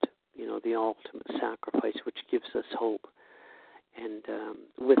ultimate sacrifice, which gives us hope. And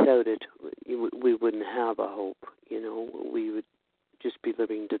without it, we wouldn't have a hope. We would just be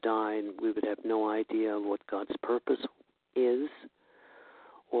living to die, and we would have no idea what God's purpose is,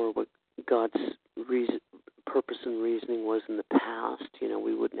 or what God's purpose and reasoning was in the past.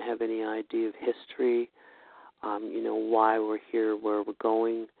 We wouldn't have any idea of history, why we're here, where we're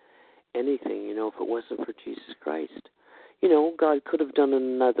going, anything, if it wasn't for Jesus Christ. God could have done it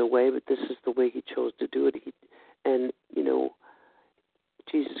another way, but this is the way he chose to do it.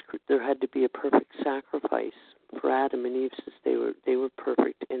 There had to be a perfect sacrifice for Adam and Eve, since they were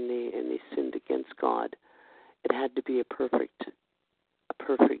perfect and they sinned against God. It had to be a perfect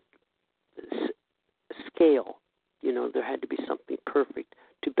scale. There had to be something perfect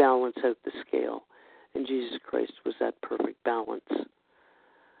to balance out the scale, and Jesus Christ was that perfect balance.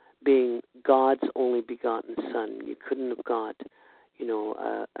 Being God's only begotten Son, you couldn't have got,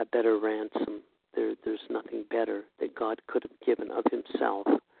 a better ransom. There's nothing better that God could have given of himself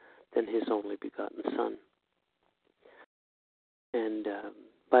than his only begotten Son. And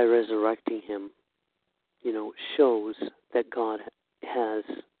by resurrecting him, shows that God has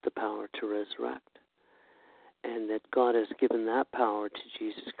the power to resurrect, and that God has given that power to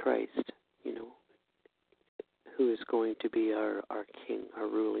Jesus Christ, who is going to be our King, our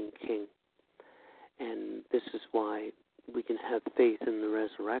ruling King. And this is why we can have faith in the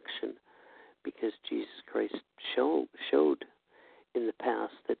resurrection, because Jesus Christ showed in the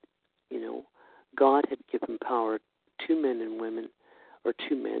past that, God had given power to men and women, or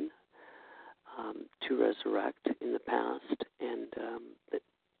to men, to resurrect in the past, and that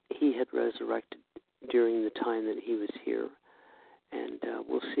he had resurrected during the time that he was here. And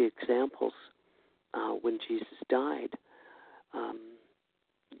we'll see examples when Jesus died.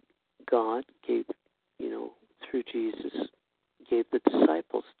 God gave, through Jesus, gave the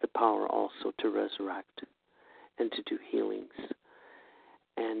disciples the power also to resurrect and to do healings.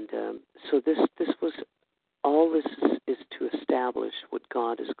 And so this was, all this is to establish what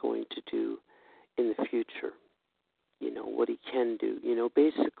God is going to do in the future, what he can do,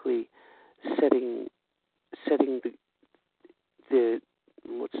 basically setting the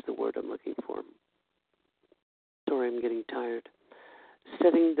what's the word I'm looking for? Sorry, I'm getting tired.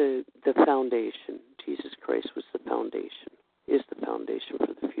 Setting the foundation. Jesus Christ was the foundation, is the foundation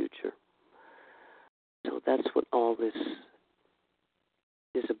for the future. So that's what all this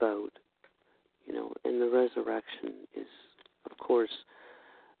is about, and the resurrection is, of course,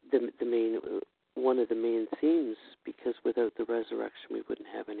 the main, one of the main themes, because without the resurrection we wouldn't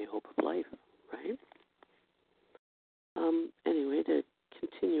have any hope of life, right? Anyway, to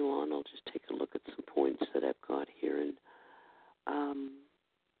continue on, I'll just take a look at some points that I've got here, and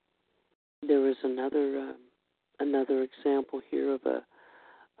there is another example here of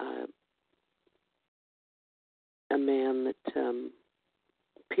a man that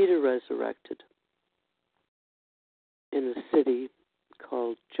Peter resurrected in a city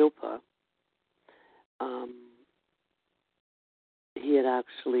called Joppa. He had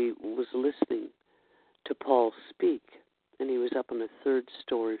actually was listening to Paul speak, and he was up on a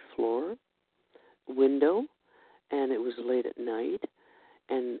third-story floor window, and it was late at night,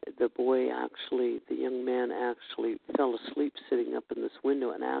 and the young man actually fell asleep sitting up in this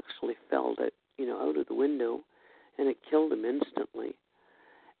window and actually fell out of the window, and it killed him instantly.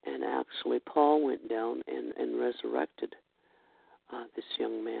 And actually Paul went down and resurrected this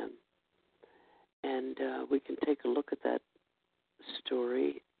young man. And we can take a look at that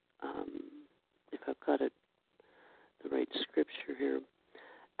story, if I've got it, the right scripture here.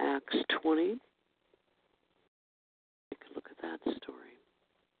 Acts 20. Take a look at that story.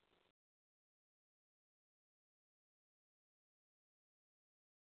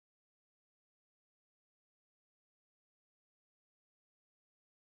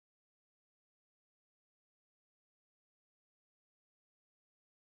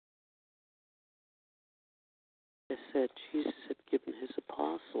 It said Jesus had given his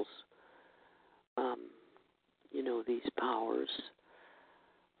apostles, these powers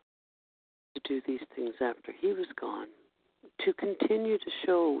to do these things after he was gone, to continue to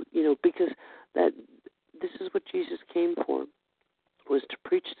show, because that this is what Jesus came for, was to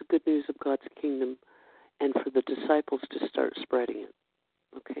preach the good news of God's kingdom and for the disciples to start spreading it.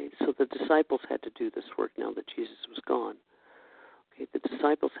 Okay, so the disciples had to do this work now that Jesus was gone. Okay, the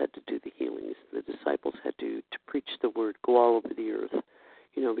disciples had to do the healings. The disciples had to preach the word, go all over the earth,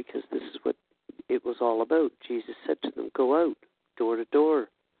 because this is what it was all about. Jesus said to them, go out, door to door,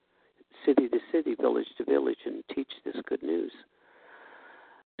 city to city, village to village, and teach this good news.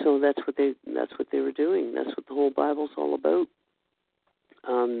 So that's what they were doing. That's what the whole Bible's all about.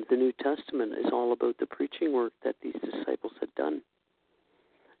 The New Testament is all about the preaching work that these disciples had done.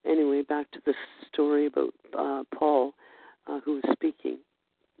 Anyway, back to the story about Paul, who was speaking.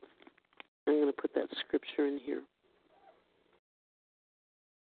 I'm going to put that scripture in here.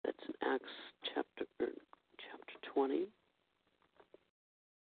 That's in Acts chapter 20,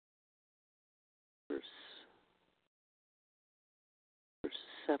 verse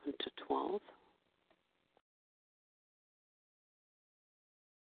 7 to 12.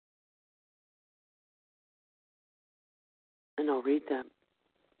 And I'll read that.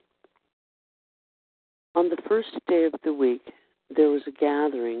 On the first day of the week, there was a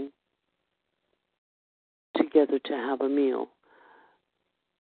gathering together to have a meal.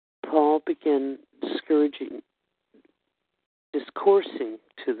 Paul began discoursing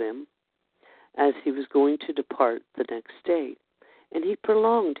to them as he was going to depart the next day, and he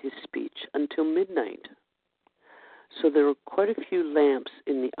prolonged his speech until midnight. So there were quite a few lamps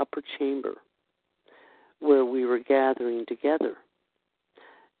in the upper chamber where we were gathering together.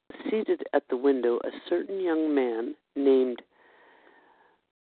 Seated at the window, a certain young man named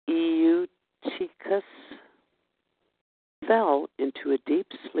Eutychus fell into a deep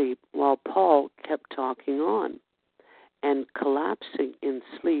sleep while Paul kept talking on, and collapsing in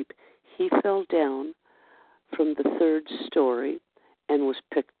sleep, he fell down from the third story and was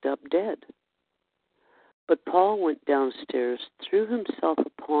picked up dead. But Paul went downstairs, threw himself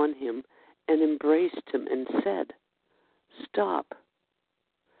upon him, and embraced him and said, "Stop,"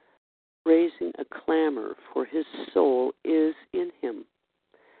 raising a clamor, for his soul is in him.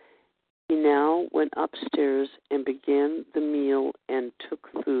 He now went upstairs and began the meal and took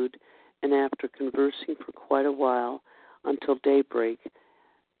food, and after conversing for quite a while until daybreak,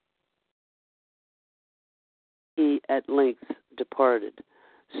 he at length departed.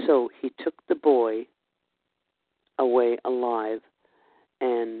 So he took the boy away alive,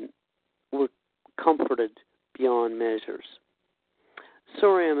 and were comforted beyond measures.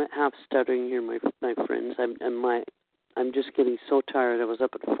 Sorry, I'm half stuttering here, my friends. I'm just getting so tired. I was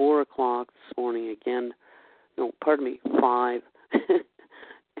up at 4 o'clock this morning again. No, pardon me, 5.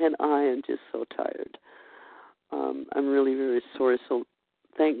 And I am just so tired. I'm really, really sorry. So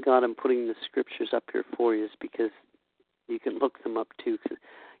thank God I'm putting the scriptures up here for you, because you can look them up too. Cause,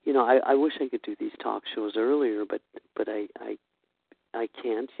 I wish I could do these talk shows earlier, but I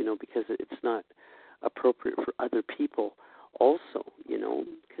can't, because it's not appropriate for other people also,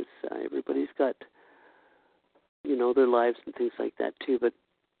 because everybody's got, their lives and things like that too. But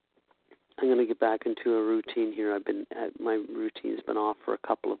I'm going to get back into a routine here. My routine's been off for a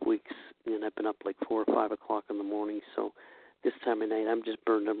couple of weeks, and I've been up like 4 or 5 o'clock in the morning. So this time of night, I'm just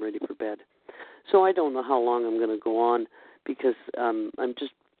burned. I'm ready for bed. So I don't know how long I'm going to go on, because I'm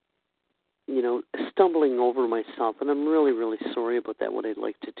just, stumbling over myself, and I'm really, really sorry about that. What I'd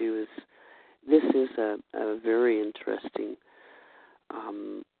like to do this is a very interesting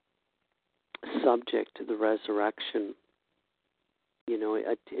subject, the resurrection. You know,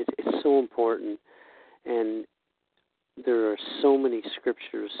 it's so important, and there are so many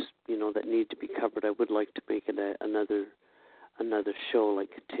scriptures, you know, that need to be covered. I would like to make it another show, like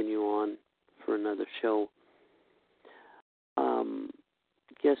continue on for another show.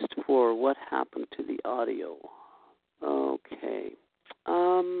 Guest 4, what happened to the audio? Okay.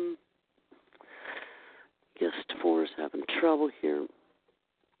 Guest 4 is having trouble here.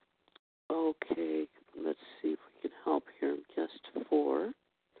 Okay, let's see if we can help here. Guest 4.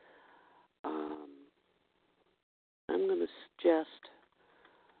 I'm going to suggest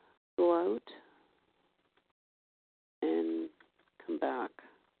go out and come back.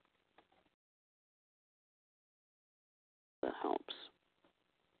 That helps.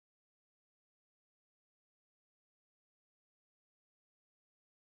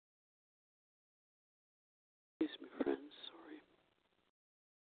 Excuse me, friends. Sorry.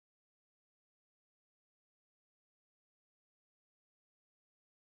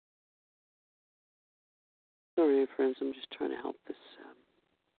 Sorry, friends. I'm just trying to help this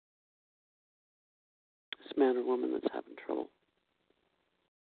man or woman that's having trouble.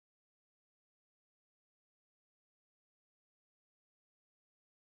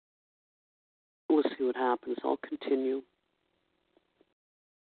 We'll see what happens. I'll continue.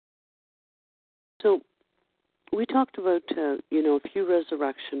 So we talked about, a few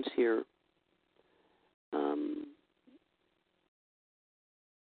resurrections here.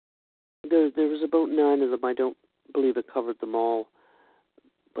 There was about 9 of them. I don't believe it covered them all,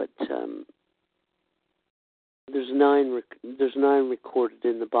 but there's 9 recorded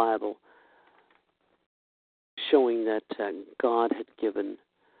in the Bible showing that God had given,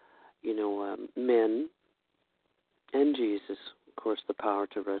 men and Jesus, of course, the power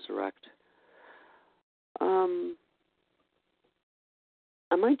to resurrect.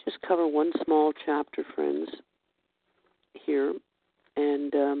 I might just cover one small chapter, friends, here,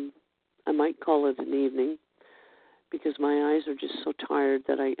 and I might call it an evening because my eyes are just so tired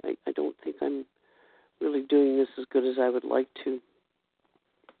that I don't think I'm really doing this as good as I would like to.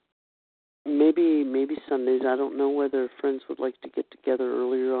 Maybe Sundays. I don't know whether friends would like to get together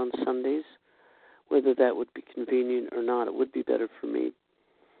earlier on Sundays, whether that would be convenient or not. It would be better for me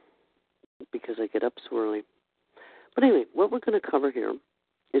because I get up so early. But anyway, what we're going to cover here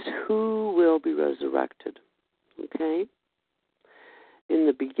is who will be resurrected, okay? In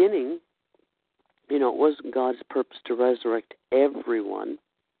the beginning, it wasn't God's purpose to resurrect everyone,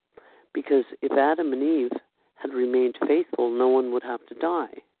 because if Adam and Eve had remained faithful, no one would have to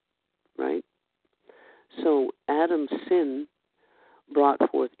die, right? So Adam's sin brought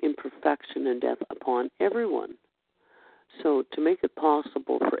forth imperfection and death upon everyone. So to make it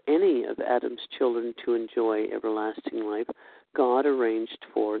possible for any of Adam's children to enjoy everlasting life, God arranged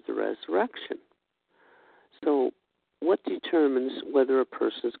for the resurrection. So what determines whether a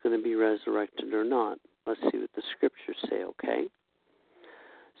person is going to be resurrected or not? Let's see what the scriptures say, okay?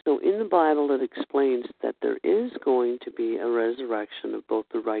 So in the Bible it explains that there is going to be a resurrection of both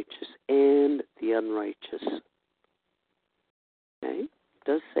the righteous and the unrighteous. Okay? It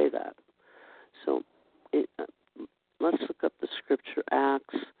does say that. So let's look up the scripture,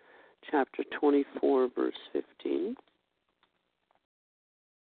 Acts chapter 24, verse 15.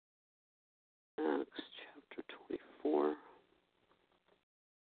 Acts chapter 24,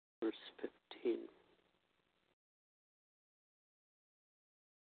 verse 15.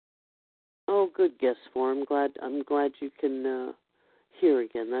 Oh, good, guest 4. I'm glad you can hear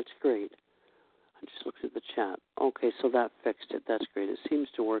again. That's great. I just looked at the chat. Okay, so that fixed it. That's great. It seems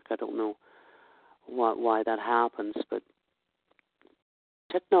to work. I don't know why that happens, but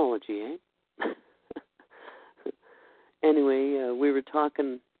technology, eh? Anyway, we were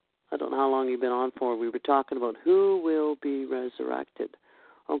talking, I don't know how long you've been on for, we were talking about who will be resurrected.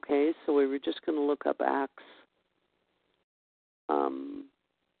 Okay, so we were just going to look up Acts.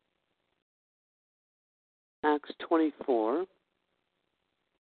 Acts 24,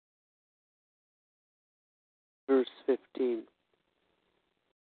 verse 15.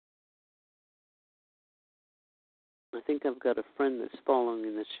 I think I've got a friend that's following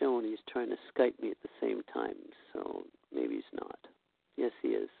the show, and he's trying to Skype me at the same time, so maybe he's not. Yes, he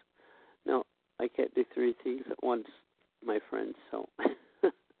is. No, I can't do 3 things at once, my friend, so.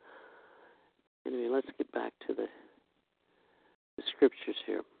 Anyway, let's get back to the scriptures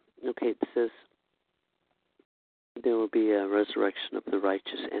here. Okay, it says, there will be a resurrection of the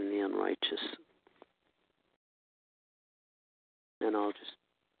righteous and the unrighteous. And I'll just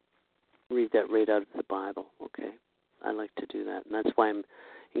read that right out of the Bible, okay? I like to do that. And that's why I'm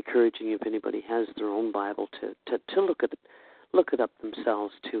encouraging you, if anybody has their own Bible, to look it up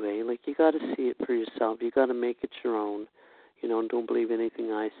themselves too, eh? Like, you got to see it for yourself. You got to make it your own. And don't believe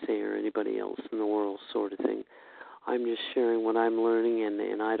anything I say or anybody else in the world, sort of thing. I'm just sharing what I'm learning,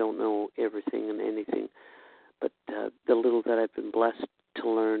 and I don't know everything and anything, but the little that I've been blessed to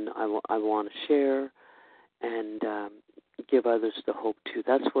learn, I want to share and give others the hope too.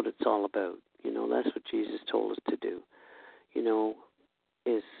 That's what it's all about. That's what Jesus told us to do.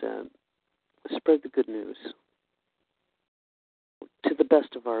 Is spread the good news to the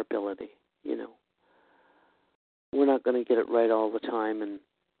best of our ability. We're not going to get it right all the time, and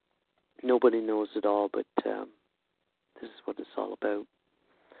nobody knows it all, but this is what it's all about.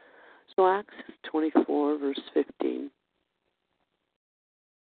 So Acts 24, verse 15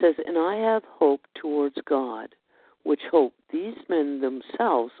 says, "And I have hope towards God, which hope these men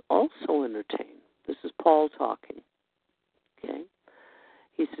themselves also entertain." This is Paul talking. Okay?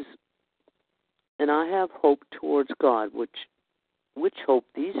 He says, "And I have hope towards God, which hope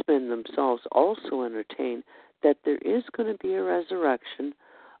these men themselves also entertain, that there is going to be a resurrection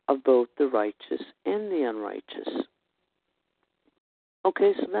of both the righteous and the unrighteous."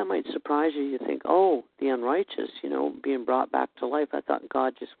 Okay, so that might surprise you. You think, oh, the unrighteous, being brought back to life. I thought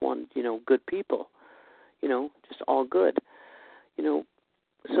God just wanted, good people, just all good.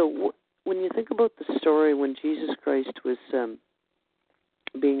 So when you think about the story when Jesus Christ was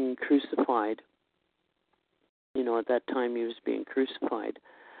being crucified, at that time he was being crucified,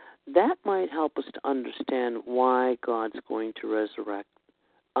 that might help us to understand why God's going to resurrect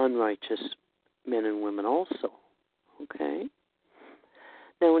unrighteous men and women also. Okay?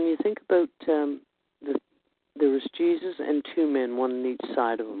 Now, when you think about there was Jesus and two men, one on each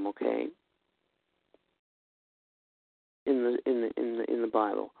side of him. Okay, in the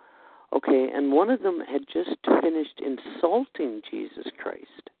Bible. Okay, and one of them had just finished insulting Jesus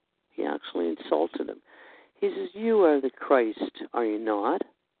Christ. He actually insulted him. He says, "You are the Christ, are you not?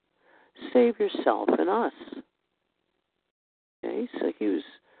 Save yourself and us." Okay, so he was,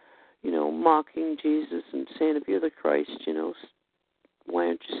 mocking Jesus and saying, "If you're the Christ, why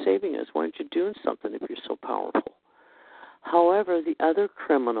aren't you saving us? Why aren't you doing something if you're so powerful?" However, the other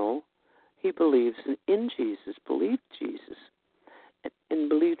criminal, he believes in Jesus, believed Jesus, and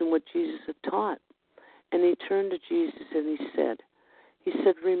believed in what Jesus had taught. And he turned to Jesus and he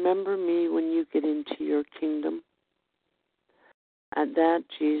said, "Remember me when you get into your kingdom." At that,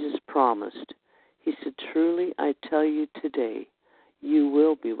 Jesus promised. He said, "Truly, I tell you today, you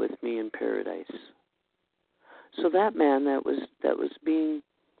will be with me in paradise." So that man that was being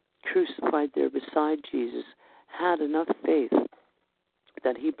crucified there beside Jesus had enough faith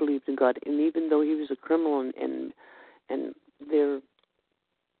that he believed in God, and even though he was a criminal and there,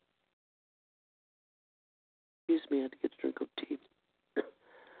 excuse me, I had to get a drink of tea.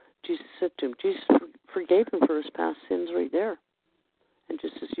 Jesus said to him, Jesus forgave him for his past sins right there, and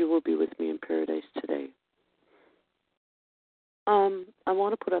just says, "You will be with me in paradise today." I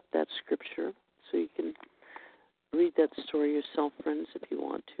want to put up that scripture so you can read that story yourself, friends, if you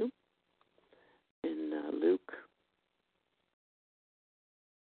want to. In Luke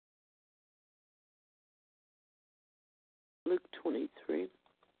 23.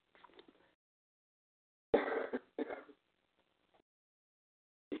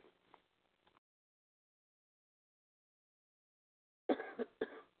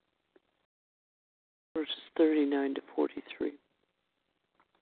 Verses 39 to 43.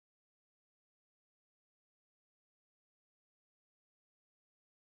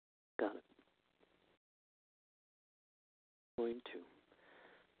 Got it. I'm going to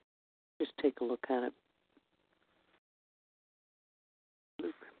just take a look at it,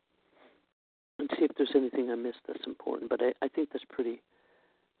 Luke, and see if there's anything I missed that's important. But I think that's pretty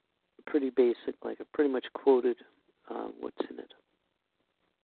basic. Like, I pretty much quoted what's in it.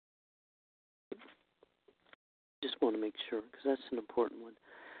 Just want to make sure, because that's an important one.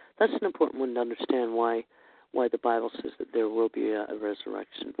 That's an important one to understand why the Bible says that there will be a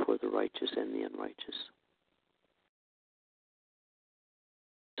resurrection for the righteous and the unrighteous.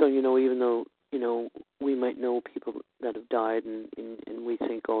 So, even though, we might know people that have died and we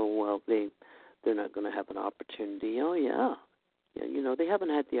think, oh, well, they're not going to have an opportunity. Oh, yeah. They haven't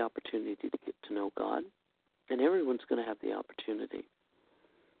had the opportunity to get to know God, and everyone's going to have the opportunity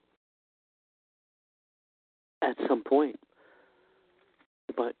at some point.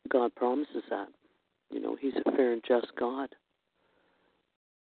 But God promises that. He's a fair and just God.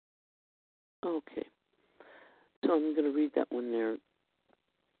 Okay. So I'm going to read that one there,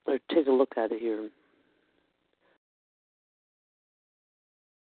 or take a look at it here.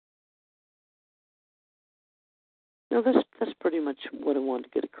 Now, that's pretty much what I wanted to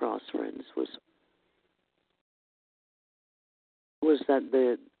get across, friends, was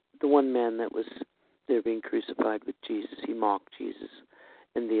that the one man that was there being crucified with Jesus, he mocked Jesus,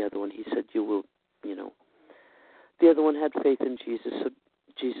 and the other one, he said, you will, the other one had faith in Jesus, so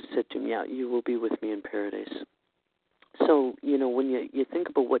Jesus said to him, yeah, you will be with me in paradise. So, when you think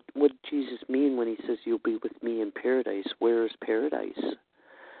about what Jesus mean when he says you'll be with me in paradise, where is paradise?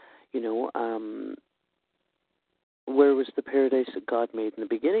 Where was the paradise that God made in the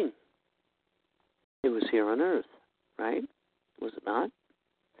beginning? It was here on earth, right? Was it not?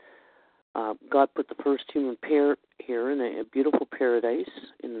 God put the first human pair here in a beautiful paradise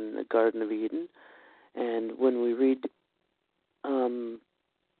in the Garden of Eden. And when we read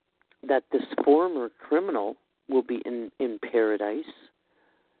that this former criminal will be in paradise,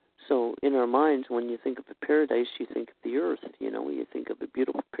 so in our minds, when you think of a paradise, you think of the earth. You think of a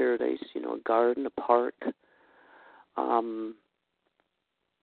beautiful paradise, a garden, a park.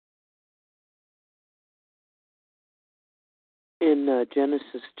 In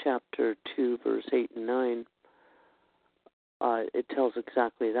Genesis chapter 2, verse 8 and 9, it tells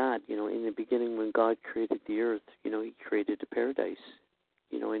exactly that. In the beginning, when God created the earth, He created a paradise.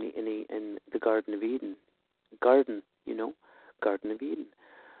 In the Garden of Eden, Garden of Eden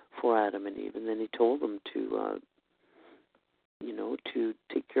for Adam and Eve, and then He told them to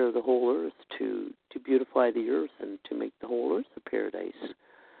take care of the whole earth, to beautify the earth, and to make the whole earth a paradise.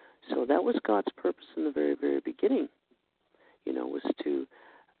 So that was God's purpose in the very, very beginning. Was to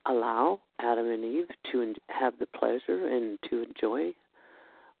allow Adam and Eve to have the pleasure and to enjoy,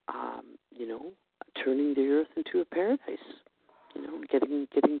 turning the earth into a paradise. Getting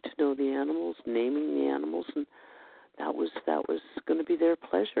to know the animals, naming the animals, and that was going to be their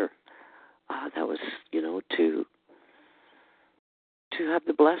pleasure. That was, to have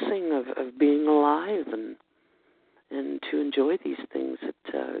the blessing of being alive and to enjoy these things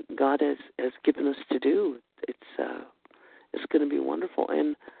that God has given us to do. It's going to be wonderful,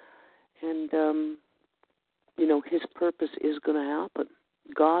 and His purpose is going to happen.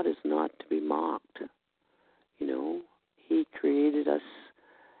 God is not to be mocked. He created us,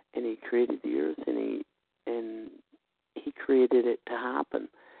 and He created the earth, and He created it to happen.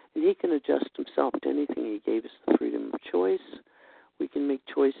 And He can adjust Himself to anything. He gave us the freedom of choice. We can make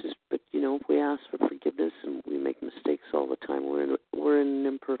choices, but if we ask for forgiveness and we make mistakes all the time, we're in an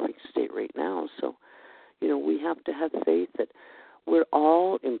imperfect state right now. So, we have to have faith that we're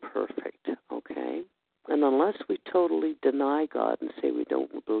all imperfect, okay? And unless we totally deny God and say we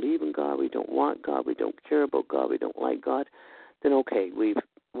don't believe in God, we don't want God, we don't care about God, we don't like God, then okay,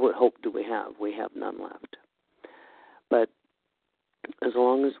 what hope do we have? We have none left. But as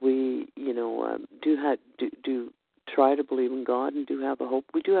long as we, do try to believe in God and do have a hope,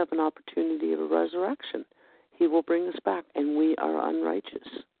 we do have an opportunity of a resurrection. He will bring us back, and we are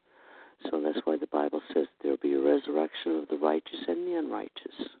unrighteous. So that's why the Bible says there will be a resurrection of the righteous and the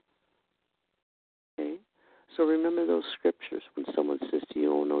unrighteous. Okay? So remember those scriptures when someone says to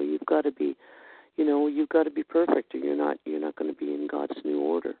you, oh no, you've got to be perfect, or you're not going to be in God's new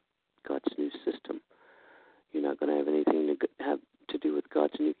order, God's new system. You're not going to have anything to do with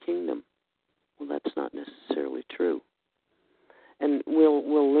God's new kingdom. Well, that's not necessarily true. And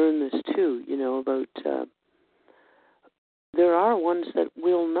we'll learn this too, about there are ones that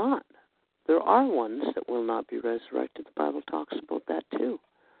will not. There are ones that will not be resurrected. The Bible talks about that too.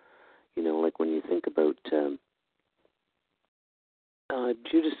 Like when you think about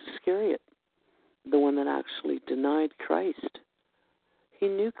Judas Iscariot, the one that actually denied Christ. He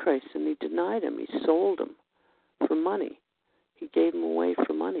knew Christ and he denied him. He sold him for money. He gave him away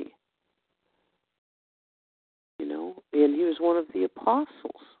for money. And he was one of the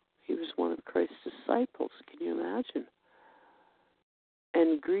apostles. He was one of Christ's disciples. Can you imagine?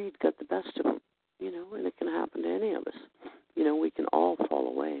 And greed got the best of him, and it can happen to any of us. We can all fall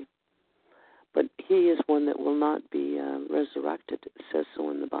away. But he is one that will not be resurrected. It says so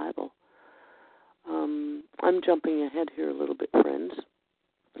in the Bible. I'm jumping ahead here a little bit, friends,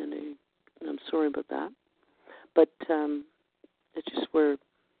 and I'm sorry about that. But it's just where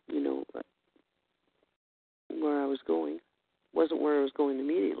I was going. Wasn't where I was going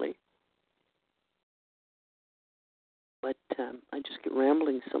immediately. But I just get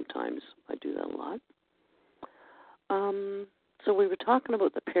rambling sometimes. I do that a lot. So we were talking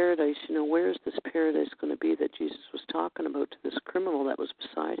about the paradise. Where is this paradise going to be that Jesus was talking about to this criminal that was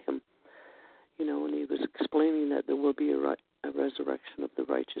beside him? And he was explaining that there will be a resurrection of the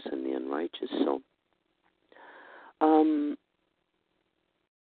righteous and the unrighteous. So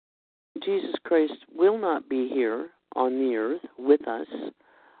Jesus Christ will not be here on the earth with us,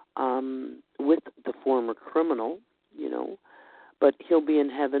 with the former criminal. But he'll be in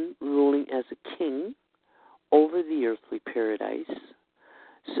heaven ruling as a king over the earthly paradise.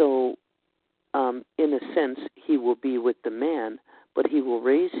 So, in a sense, he will be with the man, but he will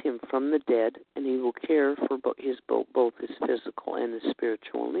raise him from the dead, and he will care for both his physical and his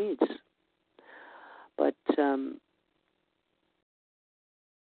spiritual needs. But,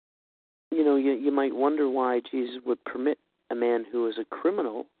 you might wonder why Jesus would permit a man who is a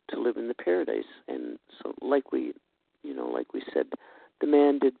criminal to live in the paradise. And so, like we said, the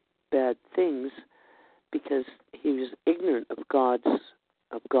man did bad things because he was ignorant of God's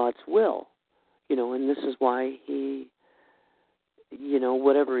will, and this is why he,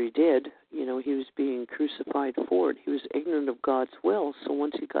 whatever he did, he was being crucified for it. He was ignorant of God's will. So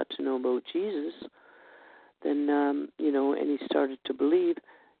once he got to know about Jesus, then, and he started to believe,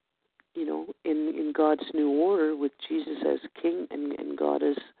 in God's new order with Jesus as king and God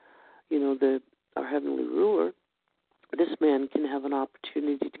as, our heavenly ruler, this man can have an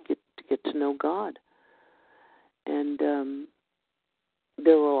opportunity to get to know God. And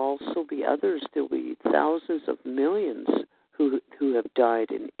there will also be others. There will be thousands of millions who have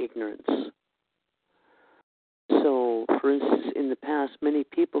died in ignorance. So, for instance, in the past, many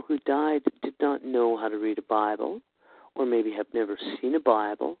people who died did not know how to read a Bible, or maybe have never seen a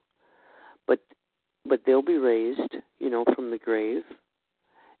Bible, but they'll be raised, from the grave,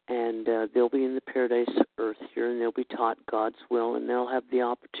 and they'll be in the paradise earth here, and they'll be taught God's will, and they'll have the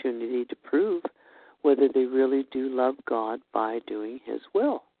opportunity to prove whether they really do love God by doing His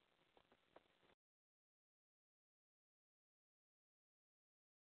will.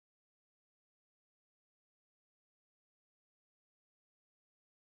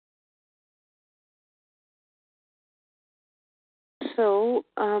 So,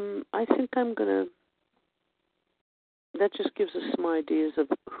 I think that just gives us some ideas of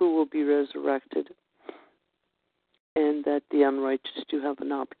who will be resurrected, and that the unrighteous do have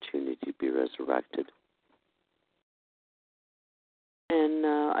an opportunity to be resurrected. And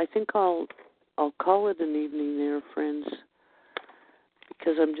I think I'll call it an evening there, friends,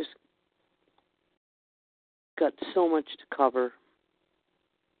 because I'm just got so much to cover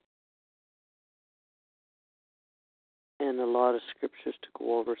and a lot of scriptures to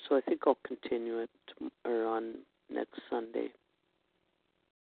go over. So I think I'll continue it on next Sunday. I'm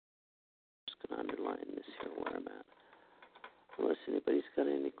just going to underline this here where I'm at, unless anybody's got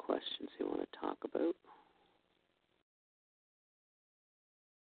any questions they want to talk about.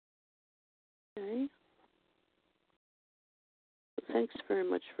 Okay. Thanks very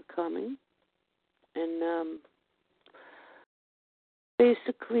much for coming. And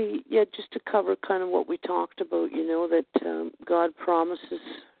basically, just to cover kind of what we talked about, that God promises,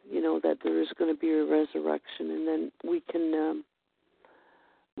 that there is going to be a resurrection, and then we can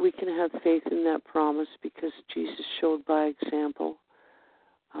have faith in that promise because Jesus showed by example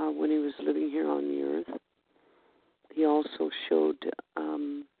when He was living here on the earth. He also showed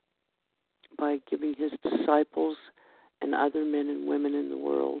by giving His disciples and other men and women in the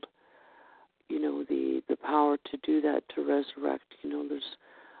world, the power to do that, to resurrect. There's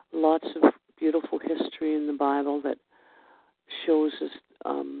lots of beautiful history in the Bible that shows us,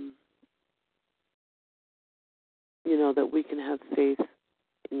 that we can have faith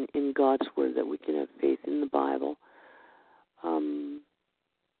in God's Word, that we can have faith in the Bible.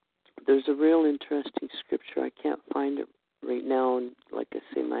 There's a real interesting scripture. I can't find it right now, and like I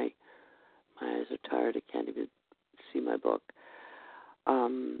say, my eyes are tired. I can't even see my book.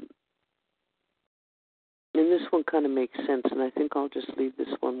 And this one kind of makes sense, and I think I'll just leave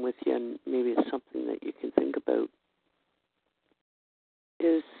this one with you, and maybe it's something that you can think about.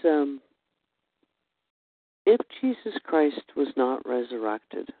 Is if Jesus Christ was not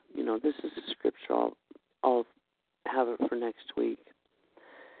resurrected, this is a scripture, I'll have it for next week.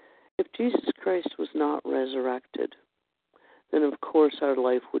 If Jesus Christ was not resurrected, then of course our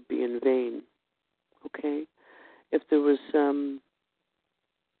life would be in vain. Okay? If there was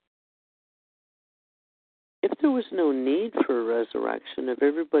no need for a resurrection, if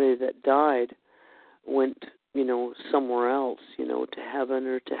everybody that died went, somewhere else, to heaven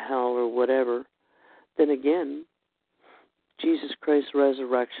or to hell or whatever, then again, Jesus Christ's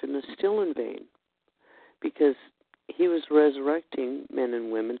resurrection is still in vain, because He was resurrecting men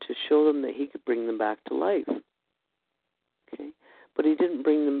and women to show them that He could bring them back to life. Okay? But He didn't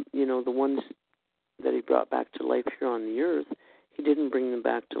bring them, the ones that He brought back to life here on the earth, He didn't bring them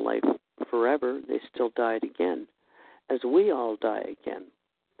back to life forever. They still died again, as we all die again.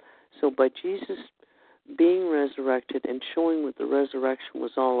 So by Jesus being resurrected and showing what the resurrection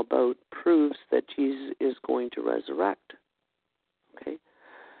was all about proves that Jesus is going to resurrect. Okay?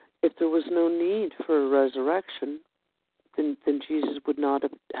 If there was no need for a resurrection, then Jesus would not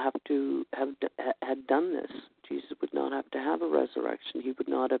have had done this. Jesus would not have to have a resurrection. He would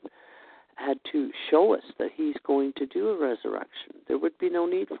not have had to show us that he's going to do a resurrection. There would be no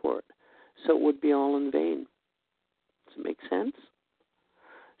need for it. So it would be all in vain. Does it make sense?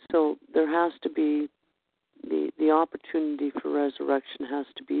 So there has to be the opportunity for resurrection has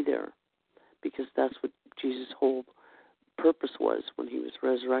to be there, because that's what Jesus' whole purpose was when he was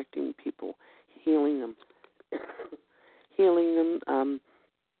resurrecting people, healing them, healing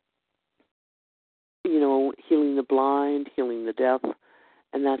the blind, healing the deaf,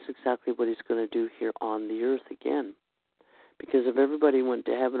 and that's exactly what he's going to do here on the earth again. Because if everybody went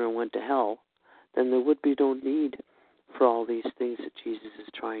to heaven or went to hell, then there would be no need for all these things that Jesus is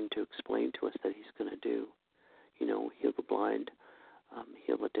trying to explain to us that he's going to do. Heal the blind,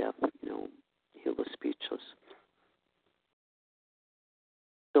 heal the deaf, heal the speechless.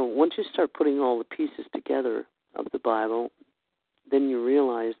 So once you start putting all the pieces together of the Bible, then you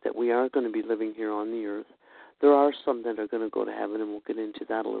realize that we are going to be living here on the earth. There are some that are going to go to heaven, and we'll get into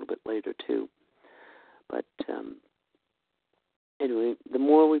that a little bit later too. But anyway, the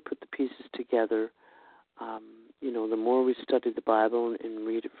more we put the pieces together, the more we study the Bible and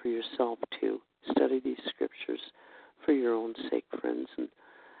read it for yourself too. Study these scriptures for your own sake, friends,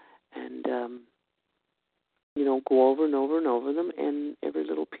 and go over and over and over them. And every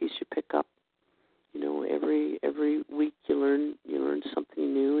little piece you pick up, every week you learn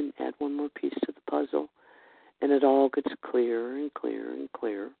something new and add one more piece to the puzzle, and it all gets clearer and clearer and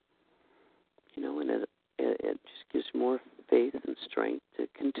clearer. And it just gives more faith and strength to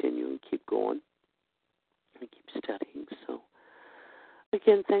continue and keep going and keep studying. So,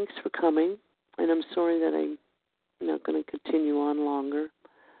 again, thanks for coming, and I'm sorry that I'm not going to continue on longer.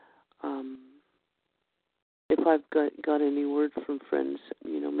 If I've got any word from friends,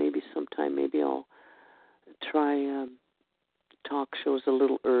 maybe sometime, maybe I'll try talk shows a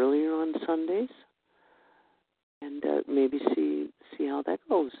little earlier on Sundays, and maybe see how that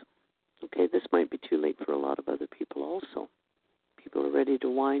goes. Okay, this might be too late for a lot of other people also. People are ready to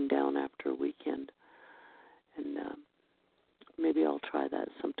wind down after a weekend, and maybe I'll try that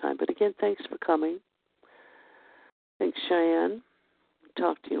sometime. But again, thanks for coming. Thanks, Cheyenne.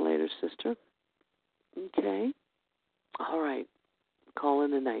 Talk to you later, sister. Okay. All right. Call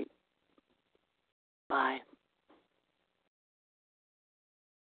in the night. Bye.